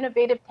create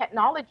innovative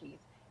technologies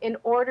in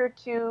order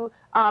to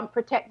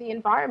protect the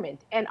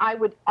environment. And I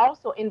would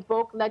also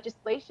invoke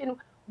legislation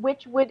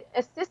which would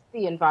assist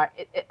the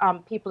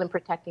people in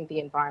protecting the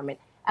environment.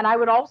 And I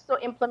would also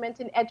implement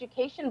an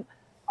education,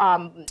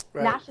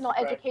 national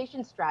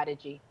education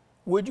strategy.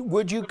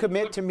 Would you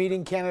commit to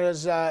meeting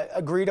Canada's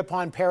agreed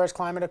upon Paris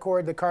Climate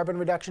Accord, the carbon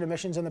reduction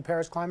emissions in the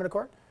Paris Climate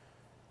Accord?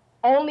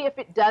 Only if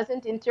it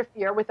doesn't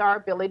interfere with our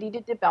ability to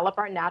develop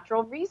our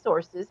natural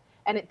resources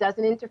and it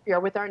doesn't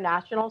interfere with our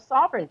national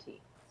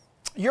sovereignty.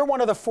 You're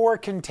one of the four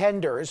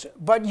contenders,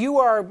 but you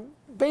are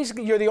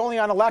basically, you're the only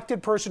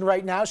unelected person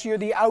right now, so you're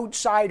the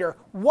outsider.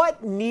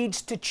 What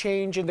needs to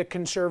change in the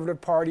Conservative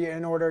Party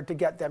in order to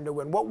get them to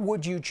win? What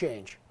would you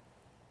change?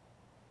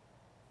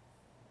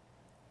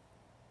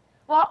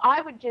 Well,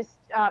 I would just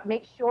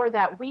make sure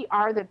that we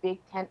are the big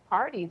tent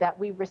party, that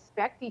we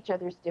respect each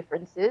other's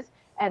differences.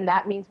 And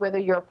that means whether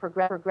you're a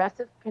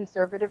progressive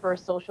conservative or a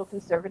social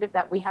conservative,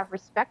 that we have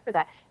respect for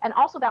that. And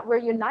also that we're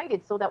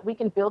united so that we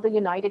can build a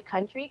united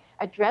country,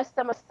 address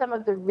some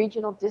of the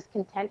regional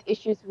discontent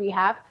issues we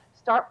have,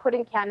 start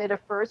putting Canada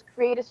first,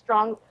 create a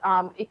strong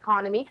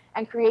economy,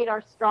 and create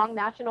our strong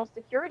national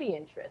security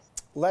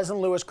interests.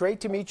 Leslyn Lewis, great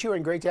to meet you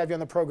and great to have you on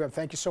the program.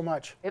 Thank you so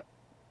much. Yep.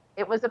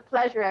 It was a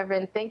pleasure,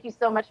 Evan. Thank you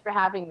so much for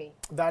having me.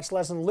 That's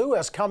Leslyn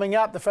Lewis. Coming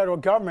up, the federal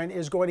government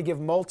is going to give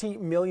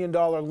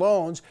multi-million-dollar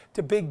loans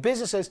to big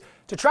businesses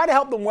to try to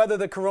help them weather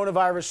the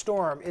coronavirus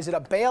storm. Is it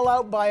a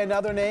bailout by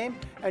another name?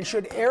 And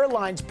should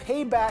airlines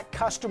pay back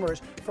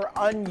customers for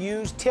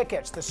unused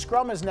tickets? The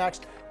Scrum is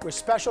next with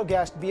special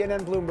guest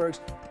BNN Bloomberg's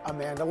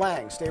Amanda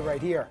Lang. Stay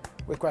right here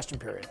with Question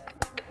Period.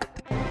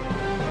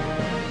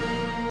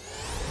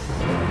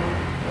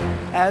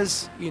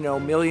 As you know,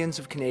 millions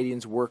of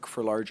Canadians work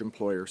for large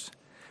employers.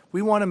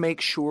 We want to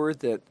make sure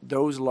that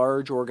those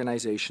large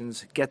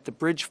organizations get the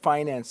bridge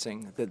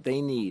financing that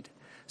they need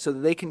so that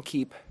they can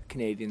keep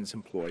Canadians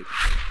employed.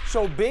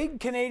 So big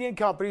Canadian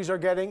companies are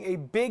getting a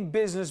big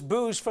business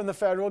boost from the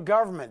federal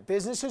government.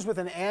 Businesses with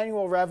an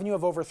annual revenue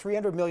of over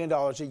 $300 million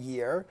a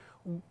year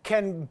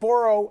can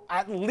borrow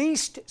at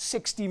least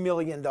 $60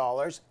 million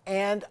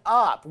and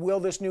up. Will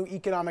this new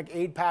economic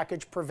aid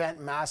package prevent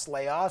mass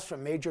layoffs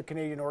from major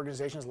Canadian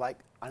organizations like,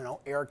 I don't know,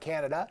 Air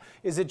Canada?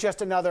 Is it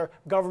just another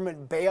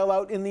government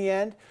bailout in the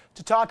end?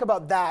 To talk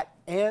about that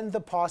and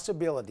the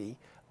possibility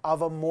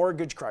of a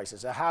mortgage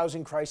crisis, a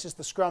housing crisis,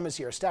 the Scrum is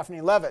here.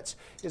 Stephanie Levitz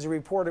is a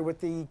reporter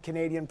with the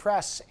Canadian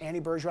Press. Annie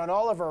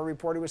Bergeron-Oliver, a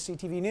reporter with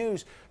CTV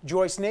News.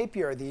 Joyce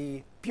Napier,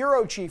 the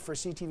bureau chief for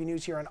CTV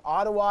News here in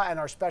Ottawa, and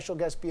our special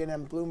guest,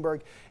 BNN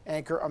Bloomberg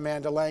anchor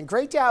Amanda Lang.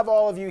 Great to have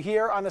all of you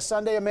here on a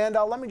Sunday.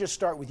 Amanda, let me just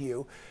start with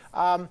you.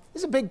 This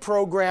is a big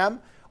program.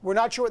 We're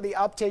not sure what the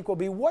uptake will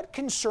be. What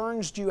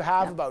concerns do you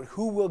have about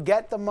who will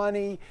get the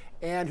money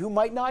and who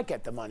might not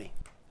get the money?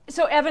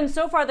 So, Evan,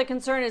 so far the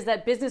concern is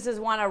that businesses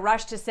want to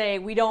rush to say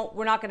we're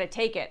not going to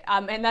take it,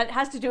 and that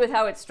has to do with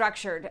how it's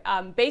structured.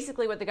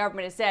 Basically, what the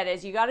government has said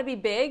is you got to be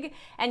big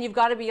and you've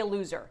got to be a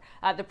loser.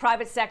 The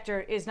private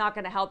sector is not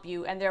going to help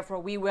you, and therefore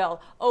we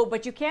will. Oh,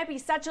 but you can't be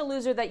such a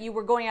loser that you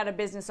were going out of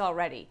business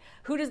already.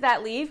 Who does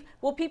that leave?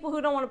 Well, people who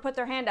don't want to put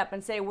their hand up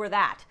and say we're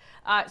that.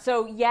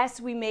 So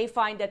yes, we may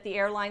find that the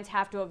airlines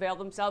have to avail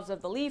themselves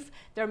of the LEAF.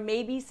 There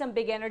may be some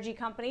big energy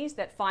companies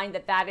that find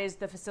that that is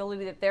the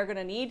facility that they're going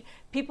to need.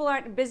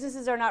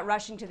 Businesses are not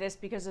rushing to this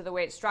because of the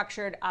way it's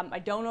structured. I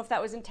don't know if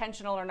that was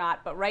intentional or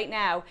not, but right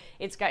now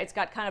it's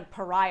got kind of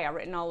pariah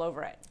written all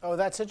over it. Oh,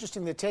 that's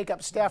interesting. The take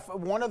up, Steph,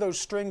 one of those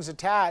strings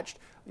attached.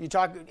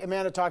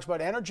 Amanda talks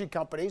about energy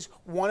companies.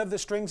 One of the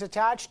strings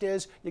attached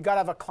is you got to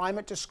have a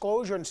climate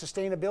disclosure and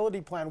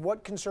sustainability plan.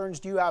 What concerns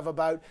do you have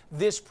about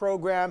this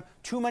program?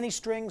 Too many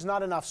strings,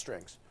 not enough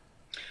strings?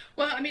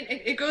 Well, I mean,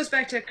 it goes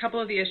back to a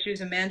couple of the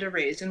issues Amanda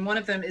raised, and one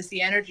of them is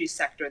the energy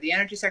sector. The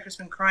energy sector has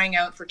been crying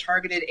out for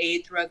targeted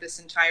aid throughout this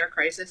entire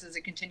crisis as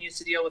it continues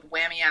to deal with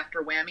whammy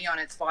after whammy on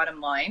its bottom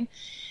line.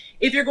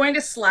 If you're going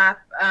to slap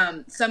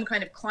some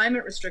kind of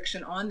climate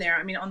restriction on there,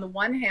 I mean, on the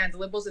one hand, the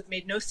Liberals have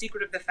made no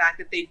secret of the fact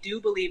that they do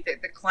believe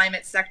that the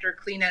climate sector,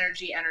 clean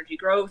energy, energy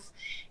growth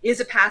is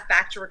a path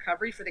back to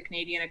recovery for the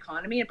Canadian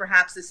economy. And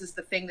perhaps this is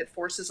the thing that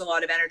forces a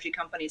lot of energy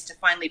companies to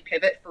finally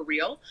pivot for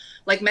real,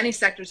 like many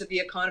sectors of the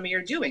economy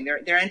are doing.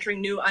 They're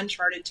entering new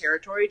uncharted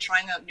territory,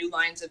 trying out new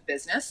lines of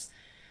business.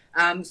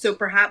 So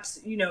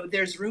perhaps,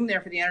 there's room there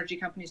for the energy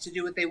companies to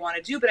do what they want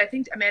to do. But I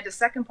think Amanda's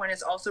second point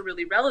is also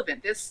really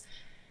relevant. This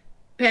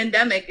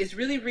pandemic is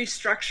really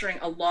restructuring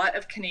a lot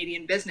of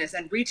Canadian business,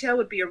 and retail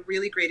would be a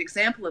really great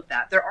example of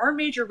that. There are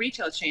major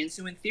retail chains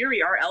who in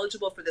theory are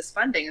eligible for this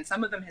funding, and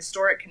some of them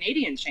historic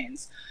Canadian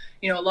chains.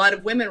 A lot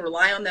of women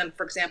rely on them,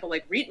 for example,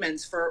 like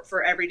Reitman's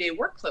for everyday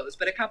work clothes.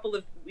 But a couple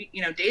of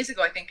days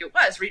ago, I think it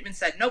was, Reitman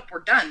said, nope,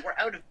 we're done, we're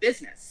out of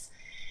business.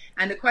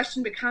 And the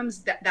question becomes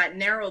that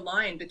narrow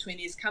line between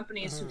these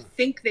companies who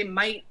think they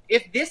might,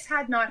 if this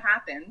had not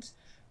happened,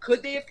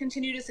 could they have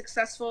continued a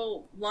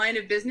successful line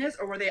of business,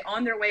 or were they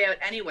on their way out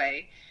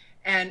anyway?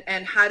 And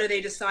how do they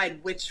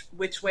decide which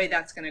way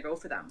that's going to go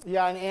for them?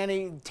 Yeah, and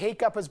Annie,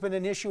 take-up has been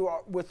an issue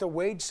with the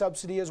wage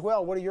subsidy as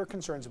well. What are your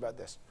concerns about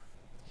this?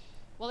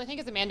 Well, I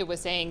think as Amanda was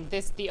saying,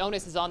 the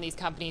onus is on these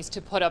companies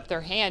to put up their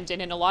hand.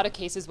 And in a lot of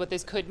cases, what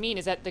this could mean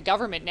is that the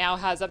government now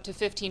has up to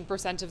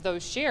 15% of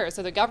those shares.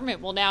 So the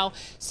government will now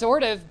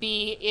sort of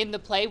be in the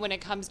play when it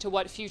comes to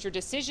what future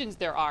decisions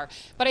there are.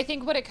 But I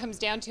think what it comes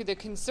down to, the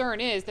concern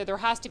is that there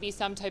has to be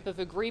some type of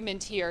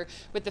agreement here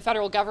with the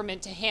federal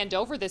government to hand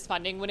over this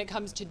funding when it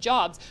comes to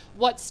jobs.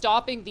 What's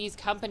stopping these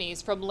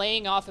companies from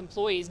laying off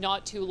employees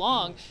not too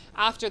long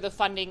after the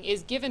funding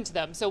is given to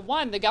them? So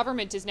one, the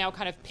government is now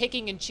kind of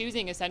picking and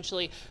choosing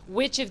essentially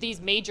which of these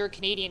major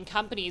Canadian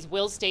companies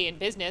will stay in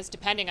business,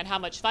 depending on how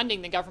much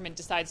funding the government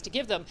decides to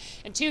give them.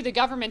 And two, the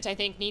government, I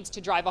think, needs to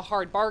drive a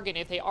hard bargain.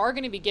 If they are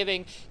going to be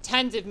giving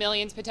tens of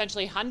millions,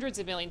 potentially hundreds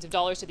of millions of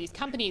dollars to these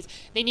companies,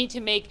 they need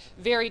to make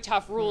very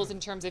tough rules in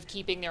terms of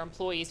keeping their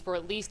employees for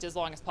at least as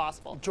long as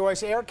possible.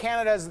 Joyce, Air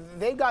Canada,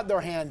 they've got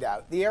their hand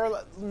out.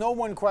 No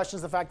one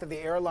questions the fact that the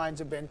airlines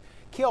have been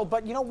killed.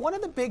 But, one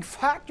of the big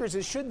factors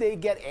is should they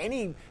get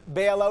any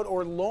bailout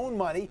or loan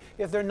money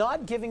if they're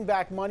not giving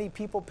back money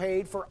people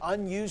paid for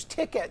unused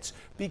tickets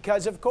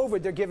because of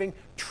COVID. They're giving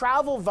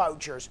travel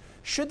vouchers.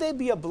 Should they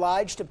be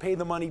obliged to pay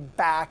the money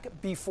back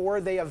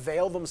before they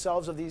avail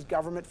themselves of these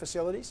government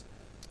facilities?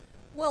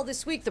 Well,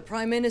 this week the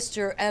Prime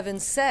Minister,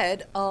 Evans,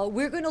 said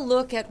we're going to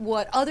look at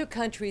what other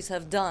countries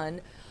have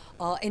done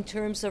in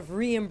terms of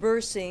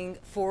reimbursing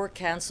for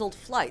canceled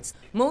flights.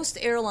 Most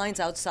airlines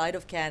outside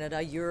of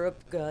Canada,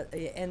 Europe,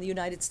 and the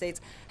United States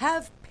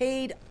have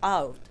paid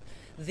out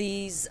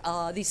these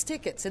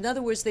tickets. In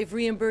other words, they've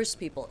reimbursed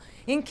people.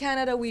 In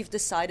Canada, we've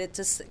decided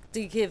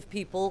to give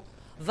people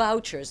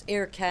vouchers,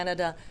 Air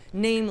Canada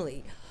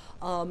namely.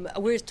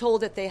 We're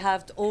told that they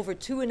have over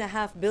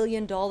 $2.5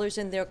 billion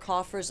in their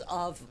coffers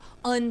of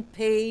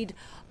unpaid,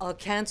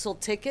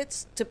 canceled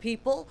tickets to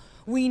people.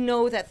 We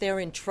know that they're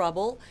in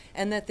trouble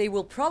and that they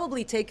will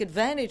probably take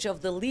advantage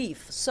of the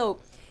leaf. So,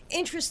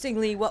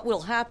 interestingly, what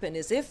will happen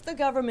is if the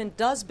government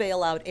does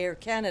bail out Air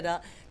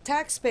Canada,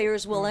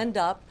 taxpayers will end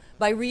up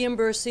by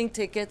reimbursing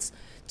tickets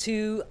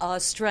to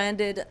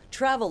stranded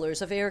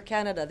travelers of Air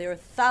Canada. There are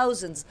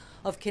thousands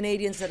of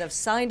Canadians that have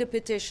signed a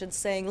petition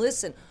saying,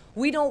 listen,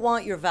 we don't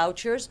want your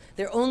vouchers.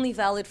 They're only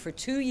valid for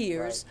 2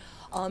 years.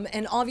 Right.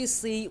 And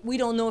obviously, we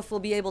don't know if we'll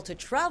be able to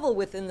travel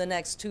within the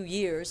next 2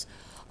 years.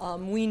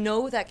 We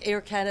know that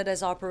Air Canada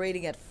is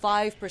operating at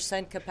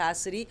 5%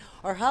 capacity.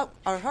 Our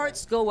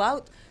hearts go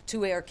out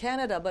to Air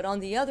Canada, but on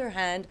the other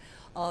hand,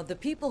 the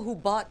people who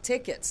bought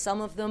tickets, some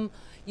of them,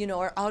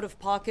 are out of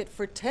pocket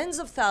for tens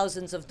of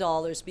thousands of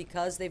dollars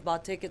because they've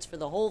bought tickets for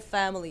the whole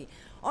family.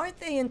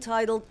 Aren't they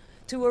entitled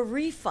to a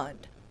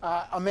refund?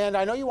 Amanda,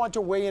 I know you want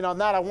to weigh in on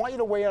that. I want you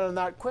to weigh in on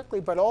that quickly,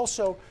 but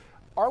also,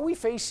 are we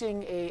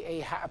facing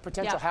a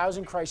potential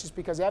housing crisis?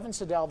 Because Evan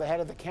Siddall, the head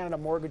of the Canada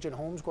Mortgage and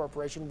Homes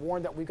Corporation,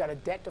 warned that we've got a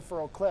debt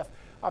deferral cliff.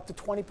 Up to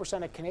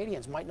 20% of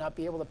Canadians might not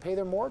be able to pay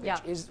their mortgage.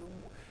 Yeah.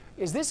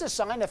 Is this a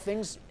sign of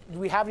things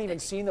we haven't even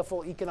seen the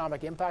full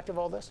economic impact of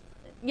all this?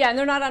 Yeah, and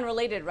they're not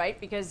unrelated, right?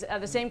 Because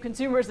the same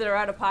consumers that are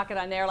out of pocket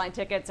on airline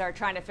tickets are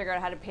trying to figure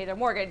out how to pay their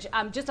mortgage.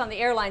 Just on the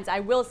airlines, I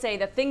will say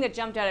the thing that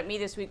jumped out at me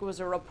this week was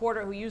a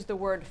reporter who used the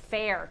word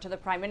fair to the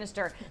Prime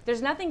Minister.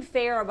 There's nothing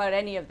fair about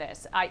any of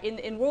this.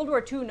 In World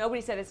War II,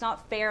 nobody said it's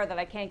not fair that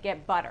I can't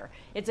get butter.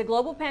 It's a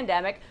global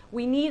pandemic.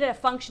 We need a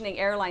functioning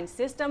airline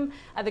system.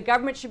 The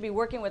government should be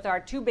working with our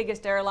two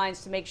biggest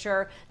airlines to make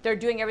sure they're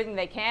doing everything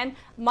they can.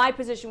 My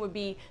position would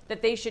be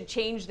that they should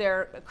change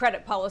their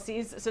credit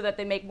policies so that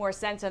they make more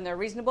sense and they're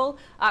reasonable.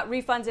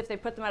 Refunds, if they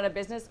put them out of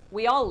business,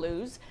 we all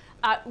lose.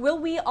 Will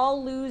we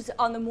all lose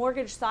on the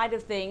mortgage side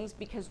of things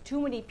because too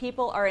many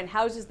people are in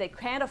houses they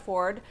can't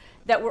afford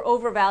that were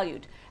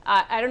overvalued?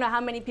 I don't know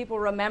how many people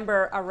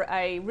remember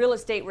a real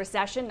estate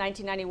recession,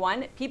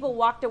 1991. People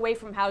walked away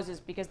from houses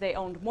because they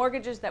owned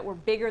mortgages that were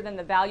bigger than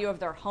the value of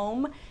their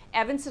home.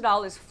 Evan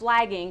Siddall is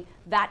flagging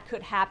that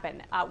could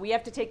happen. We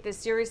have to take this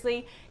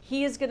seriously.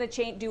 He is going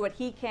to do what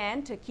he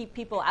can to keep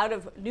people out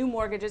of new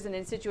mortgages and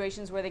in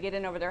situations where they get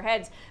in over their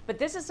heads. But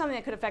this is something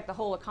that could affect the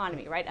whole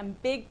economy, right? A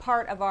big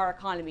part of our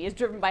economy is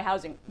driven by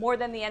housing, more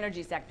than the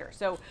energy sector.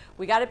 So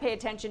we got to pay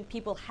attention.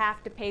 People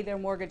have to pay their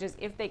mortgages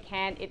if they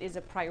can. It is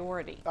a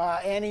priority.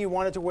 Annie, you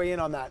wanted to weigh in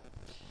on that.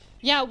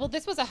 Yeah, well,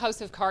 this was a house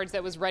of cards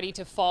that was ready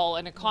to fall,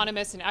 and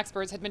economists and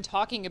experts had been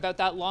talking about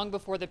that long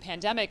before the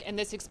pandemic, and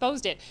this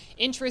exposed it.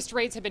 Interest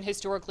rates have been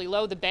historically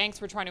low. The banks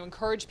were trying to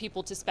encourage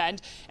people to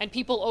spend, and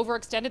people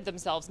overextended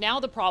themselves. Now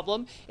the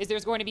problem is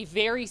there's going to be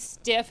very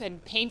stiff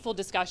and painful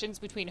discussions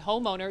between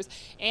homeowners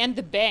and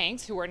the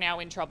banks, who are now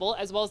in trouble,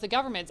 as well as the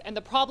governments. And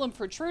the problem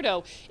for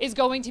Trudeau is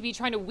going to be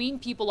trying to wean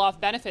people off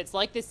benefits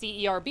like the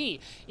CERB.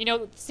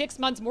 6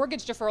 months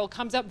mortgage deferral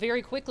comes up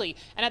very quickly,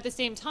 and at the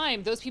same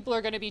time, those people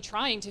are going to be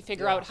trying to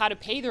figure out how to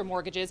pay their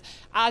mortgages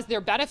as their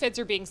benefits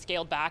are being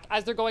scaled back,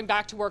 as they're going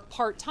back to work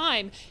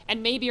part-time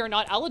and maybe are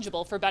not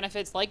eligible for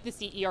benefits like the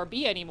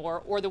CERB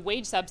anymore, or the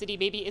wage subsidy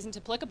maybe isn't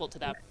applicable to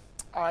them.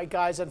 All right,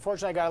 guys,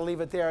 unfortunately, I got to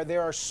leave it there.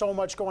 There are so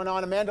much going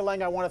on. Amanda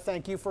Lang, I want to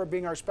thank you for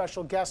being our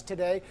special guest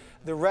today.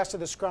 The rest of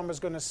the scrum is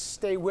going to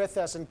stay with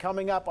us. And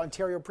coming up,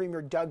 Ontario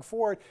Premier Doug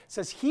Ford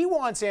says he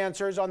wants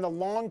answers on the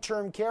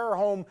long-term care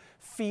home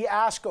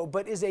fiasco.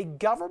 But is a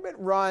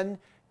government-run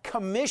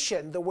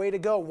commission the way to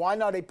go? Why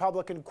not a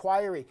public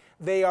inquiry?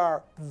 They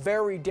are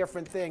very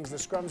different things. The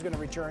scrum's going to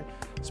return.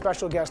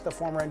 Special guest, the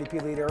former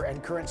NDP leader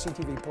and current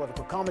CTV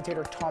political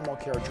commentator Tom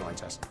Mulcair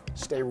joins us.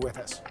 Stay with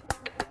us.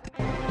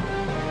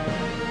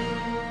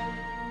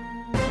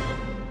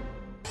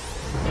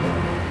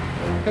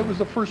 I was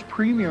the first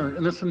premier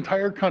in this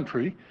entire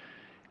country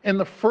and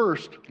the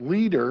first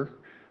leader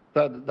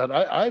that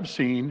I've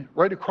seen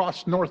right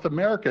across North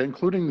America,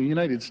 including the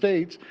United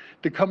States,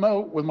 to come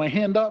out with my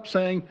hand up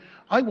saying,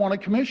 I want a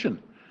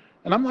commission.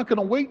 And I'm not going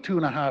to wait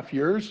 2.5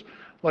 years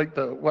like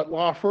the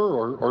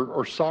Wetlaufer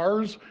or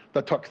SARS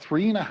that took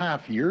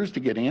 3.5 years to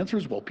get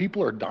answers while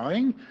people are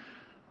dying.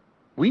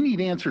 We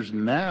need answers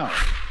now.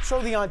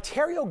 So the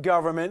Ontario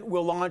government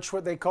will launch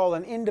what they call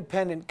an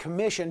independent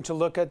commission to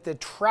look at the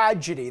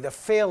tragedy, the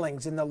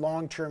failings in the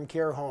long-term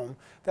care home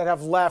that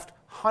have left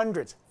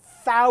hundreds,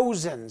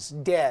 thousands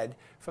dead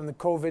from the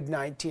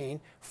COVID-19,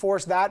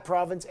 forced that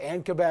province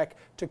and Quebec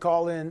to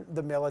call in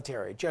the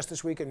military. Just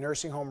this week, a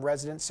nursing home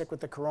resident sick with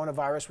the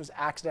coronavirus was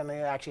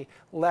accidentally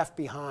left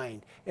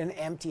behind in an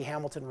empty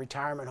Hamilton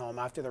retirement home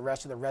after the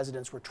rest of the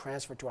residents were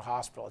transferred to a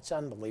hospital. It's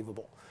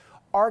unbelievable.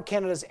 Are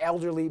Canada's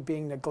elderly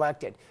being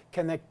neglected?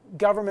 Can the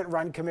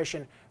government-run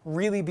commission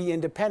really be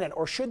independent,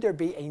 or should there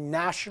be a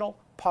national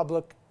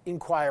public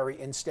inquiry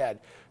instead?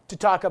 To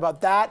talk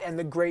about that and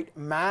the great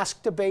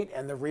mask debate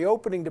and the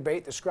reopening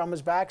debate, the Scrum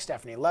is back,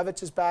 Stephanie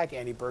Levitz is back,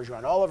 Andy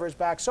Bergeron-Oliver is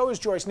back, so is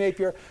Joyce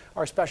Napier.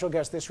 Our special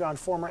guest this round,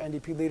 former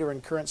NDP leader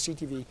and current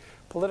CTV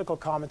political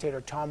commentator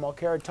Tom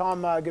Mulcair.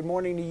 Tom, good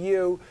morning to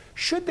you.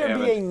 Should there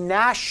be a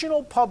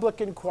national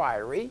public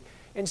inquiry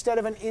instead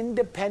of an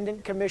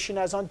independent commission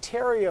as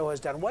Ontario has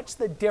done? What's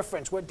the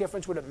difference? What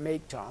difference would it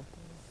make, Tom?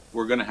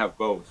 We're going to have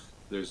both.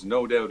 There's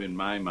no doubt in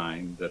my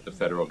mind that the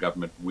federal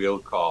government will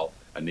call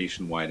a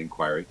nationwide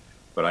inquiry.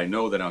 But I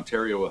know that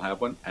Ontario will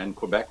have one and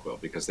Quebec will,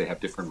 because they have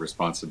different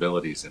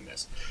responsibilities in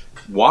this.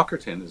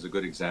 Walkerton is a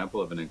good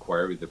example of an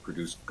inquiry that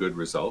produced good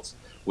results.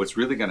 What's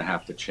really going to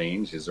have to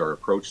change is our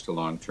approach to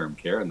long-term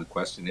care. And the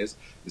question is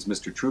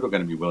Mr. Trudeau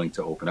going to be willing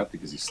to open up,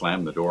 because he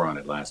slammed the door on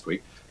it last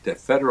week, to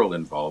federal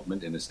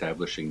involvement in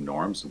establishing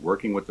norms,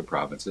 working with the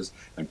provinces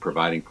and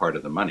providing part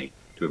of the money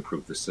to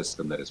improve the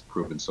system that has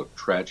proven so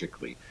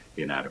tragically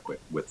inadequate,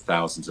 with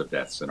thousands of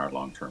deaths in our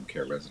long-term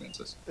care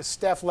residences.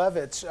 Steph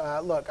Levitz,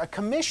 look, a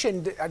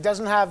commission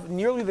doesn't have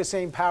nearly the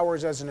same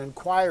powers as an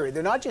inquiry.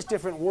 They're not just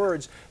different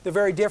words, they're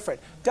very different.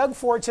 Doug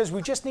Ford says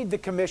we just need the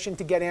commission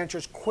to get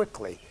answers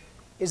quickly.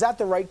 Is that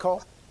the right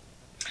call?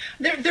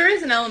 There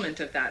is an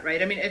element of that,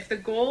 right? I mean, if the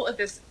goal of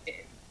this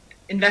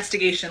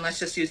investigation, let's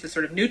just use the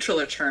sort of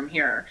neutraler term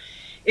here,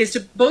 is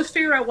to both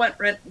figure out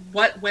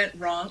what went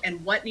wrong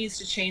and what needs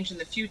to change in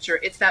the future.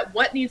 It's that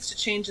what needs to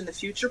change in the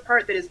future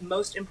part that is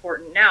most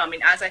important now. I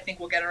mean, as I think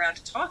we'll get around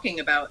to talking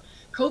about,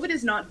 COVID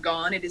is not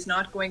gone. It is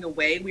not going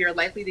away. We are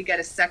likely to get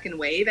a second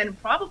wave, and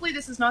probably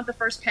this is not the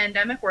first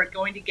pandemic we're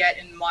going to get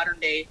in modern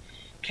day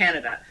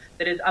Canada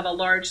that is of a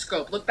large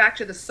scope. Look back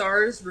to the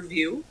SARS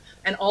review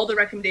and all the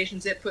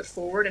recommendations it put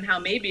forward, and how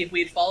maybe if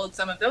we had followed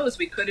some of those,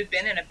 we could have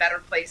been in a better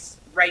place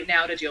right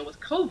now to deal with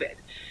COVID.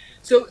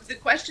 So the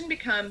question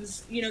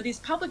becomes, you know, these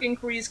public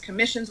inquiries,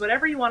 commissions,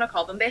 whatever you want to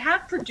call them, they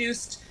have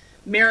produced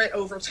merit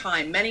over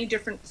time, many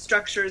different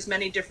structures,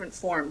 many different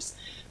forms.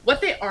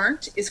 What they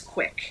aren't is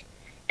quick.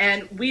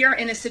 And we are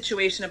in a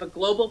situation of a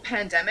global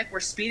pandemic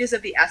where speed is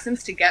of the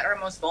essence to get our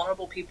most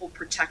vulnerable people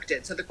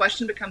protected. So the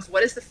question becomes,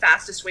 what is the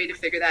fastest way to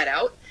figure that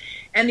out?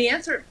 And the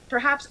answer,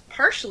 perhaps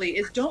partially,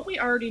 is don't we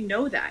already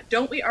know that?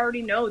 Don't we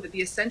already know that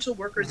the essential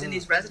workers in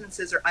these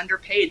residences are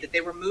underpaid, that they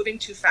were moving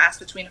too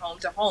fast between home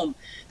to home?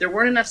 There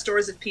weren't enough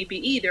stores of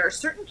PPE. There are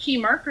certain key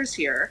markers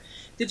here.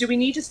 Do we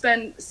need to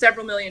spend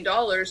several $1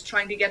 million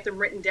trying to get them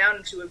written down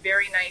into a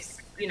very nice,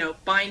 you know,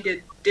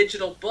 binded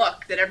digital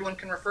book that everyone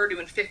can refer to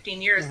in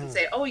 15 years and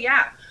say, oh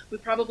yeah, we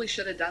probably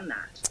should have done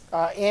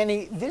that.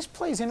 Annie, this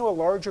plays into a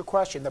larger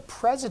question. The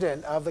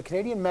president of the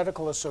Canadian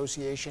Medical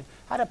Association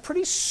had a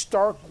pretty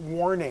stark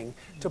warning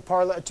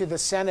to the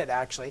Senate,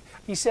 actually.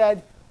 He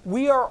said,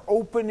 we are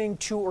opening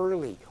too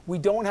early. We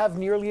don't have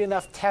nearly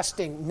enough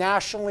testing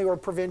nationally or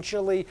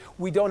provincially.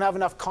 We don't have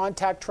enough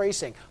contact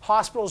tracing.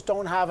 Hospitals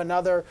don't have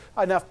enough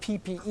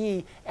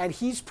PPE, and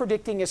he's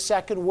predicting a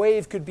second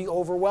wave could be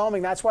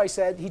overwhelming. That's why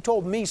he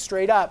told me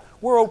straight up,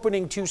 we're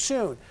opening too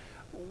soon.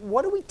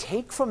 What do we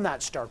take from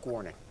that stark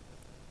warning?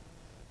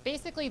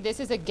 Basically,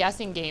 this is a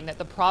guessing game that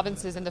the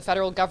provinces and the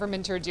federal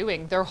government are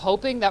doing. They're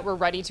hoping that we're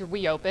ready to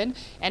reopen,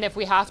 and if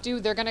we have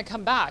to, they're going to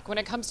come back. When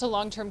it comes to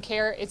long-term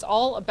care, it's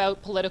all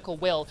about political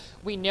will.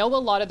 We know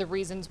a lot of the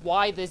reasons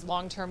why these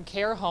long-term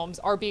care homes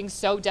are being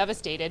so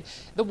devastated.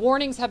 The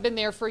warnings have been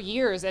there for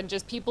years, and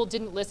just people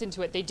didn't listen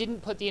to it. They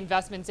didn't put the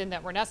investments in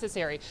that were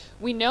necessary.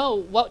 We know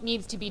what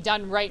needs to be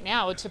done right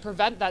now to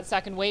prevent that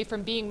second wave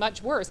from being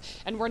much worse,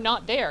 and we're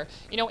not there.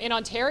 You know, in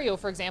Ontario,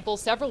 for example,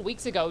 several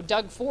weeks ago,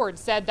 Doug Ford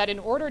said that in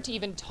order to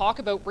even talk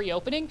about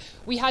reopening,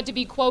 we had to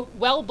be, quote,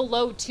 well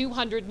below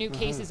 200 new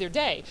cases a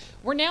day.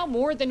 We're now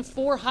more than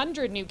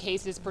 400 new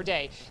cases per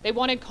day. They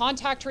wanted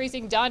contact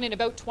tracing done in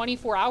about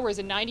 24 hours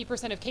in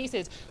 90% of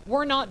cases.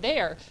 We're not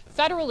there.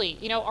 Federally,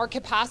 you know, our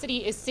capacity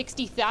is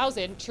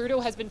 60,000.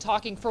 Trudeau has been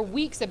talking for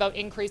weeks about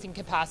increasing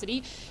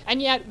capacity,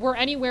 and yet we're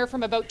anywhere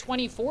from about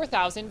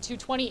 24,000 to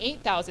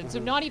 28,000, so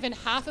not even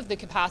half of the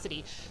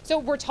capacity. So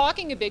we're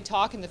talking a big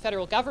talk in the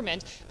federal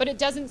government, but it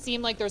doesn't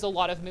seem like there's a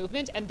lot of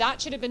movement, and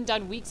that should have been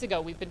done weeks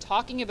ago. We've been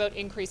talking about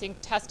increasing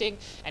testing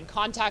and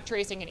contact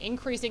tracing and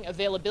increasing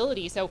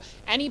availability so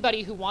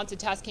anybody who wants a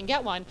test can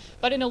get one.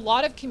 But in a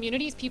lot of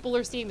communities, people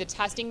are seeing the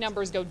testing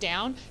numbers go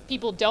down.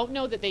 People don't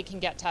know that they can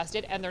get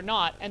tested, and they're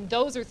not. And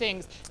those are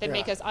things that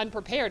make us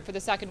unprepared for the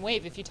second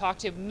wave if you talk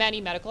to many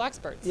medical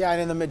experts. Yeah,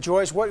 and in the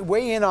Joyce,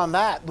 weigh in on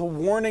that, the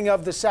warning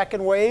of the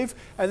second wave.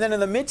 And then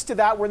in the midst of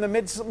that, we're in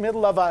the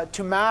middle of a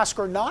to mask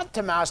or not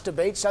to mask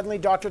debate. Suddenly,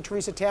 Dr.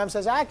 Theresa Tam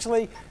says,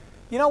 actually,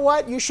 you know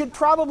what? You should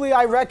probably,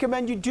 I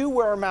recommend you do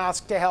wear a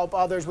mask to help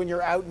others when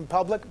you're out in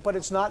public, but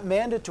it's not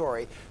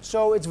mandatory.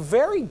 So it's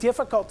very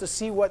difficult to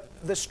see what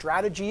the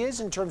strategy is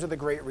in terms of the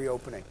great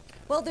reopening.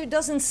 Well, there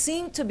doesn't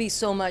seem to be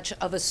so much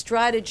of a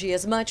strategy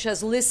as much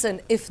as, listen,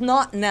 if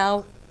not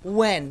now,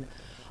 when?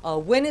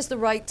 When is the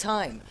right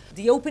time?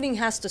 The opening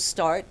has to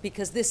start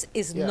because this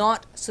is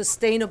not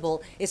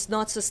sustainable. It's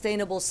not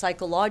sustainable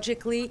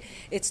psychologically.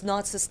 It's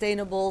not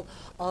sustainable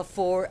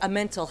for a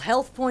mental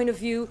health point of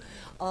view.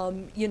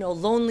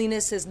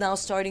 Loneliness is now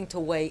starting to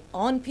weigh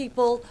on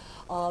people.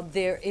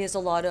 There is a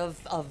lot of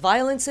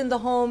violence in the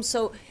home,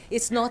 so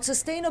it's not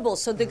sustainable.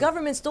 So the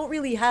governments don't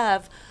really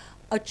have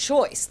a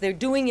choice. They're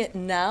doing it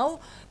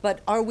now,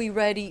 but are we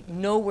ready?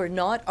 No, we're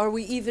not. Are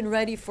we even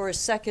ready for a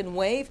second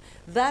wave?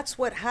 That's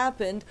what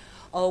happened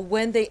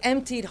when they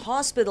emptied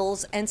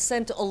hospitals and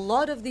sent a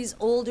lot of these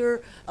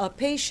older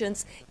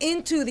patients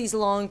into these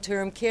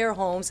long-term care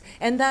homes,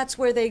 and that's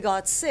where they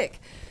got sick.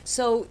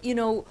 So,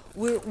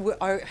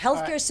 our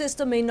healthcare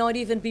system may not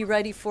even be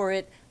ready for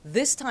it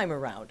this time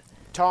around.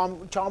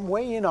 Tom,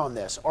 weigh in on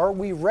this. Are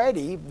we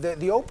ready?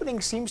 The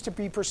opening seems to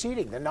be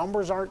proceeding. The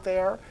numbers aren't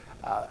there.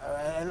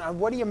 And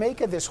what do you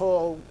make of this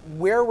whole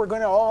where we're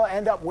going to all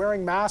end up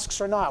wearing masks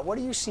or not? What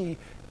do you see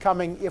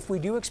coming if we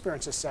do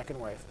experience a second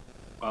wave?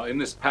 Well, in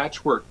this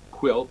patchwork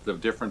quilt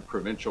of different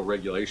provincial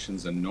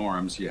regulations and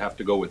norms, you have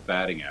to go with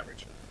batting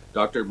average.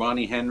 Dr.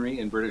 Bonnie Henry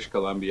in British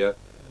Columbia,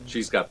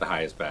 she's got the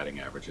highest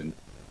batting average. And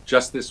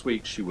just this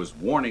week, she was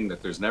warning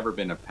that there's never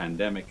been a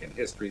pandemic in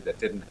history that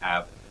didn't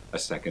have a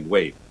second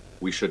wave.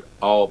 We should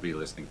all be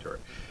listening to her.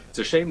 It's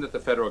a shame that the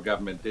federal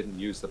government didn't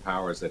use the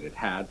powers that it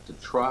had to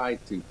try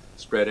to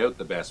spread out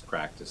the best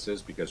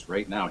practices, because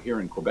right now here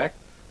in Quebec,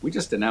 we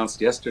just announced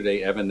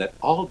yesterday, Evan, that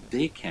all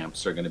day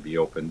camps are going to be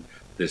open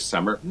this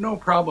summer. No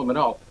problem at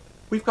all.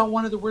 We've got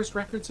one of the worst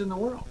records in the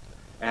world.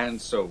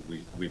 And so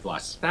we've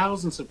lost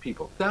thousands of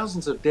people,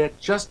 thousands of dead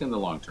just in the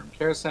long-term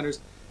care centers.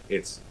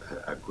 It's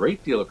a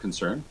great deal of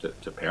concern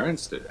to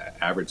parents,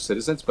 to average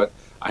citizens, but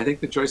I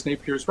think that Joyce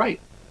Napier is right.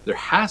 There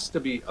has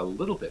to be a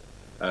little bit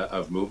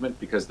of movement,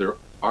 because there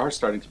are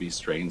starting to be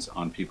strains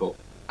on people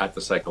at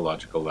the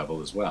psychological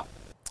level as well.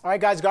 All right,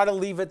 guys, got to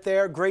leave it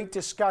there. Great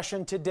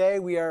discussion today.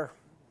 We are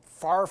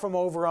far from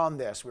over on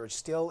this. We're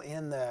still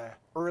in the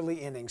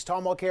early innings.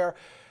 Tom Mulcair,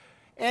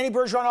 Annie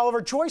Bergeron,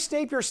 Oliver, Joyce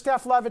Napier,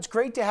 Steph Lev, it's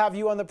great to have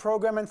you on the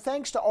program. And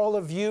thanks to all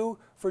of you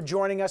for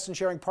joining us and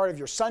sharing part of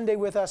your Sunday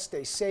with us.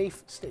 Stay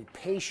safe, stay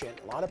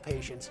patient, a lot of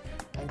patience,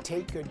 and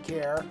take good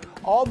care.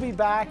 I'll be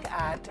back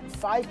at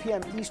 5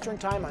 p.m. Eastern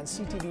Time on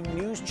CTV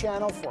News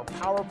Channel for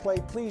Power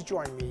Play. Please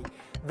join me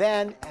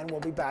then, and we'll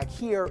be back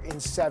here in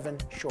 7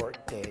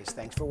 short days.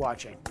 Thanks for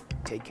watching.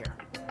 Take care.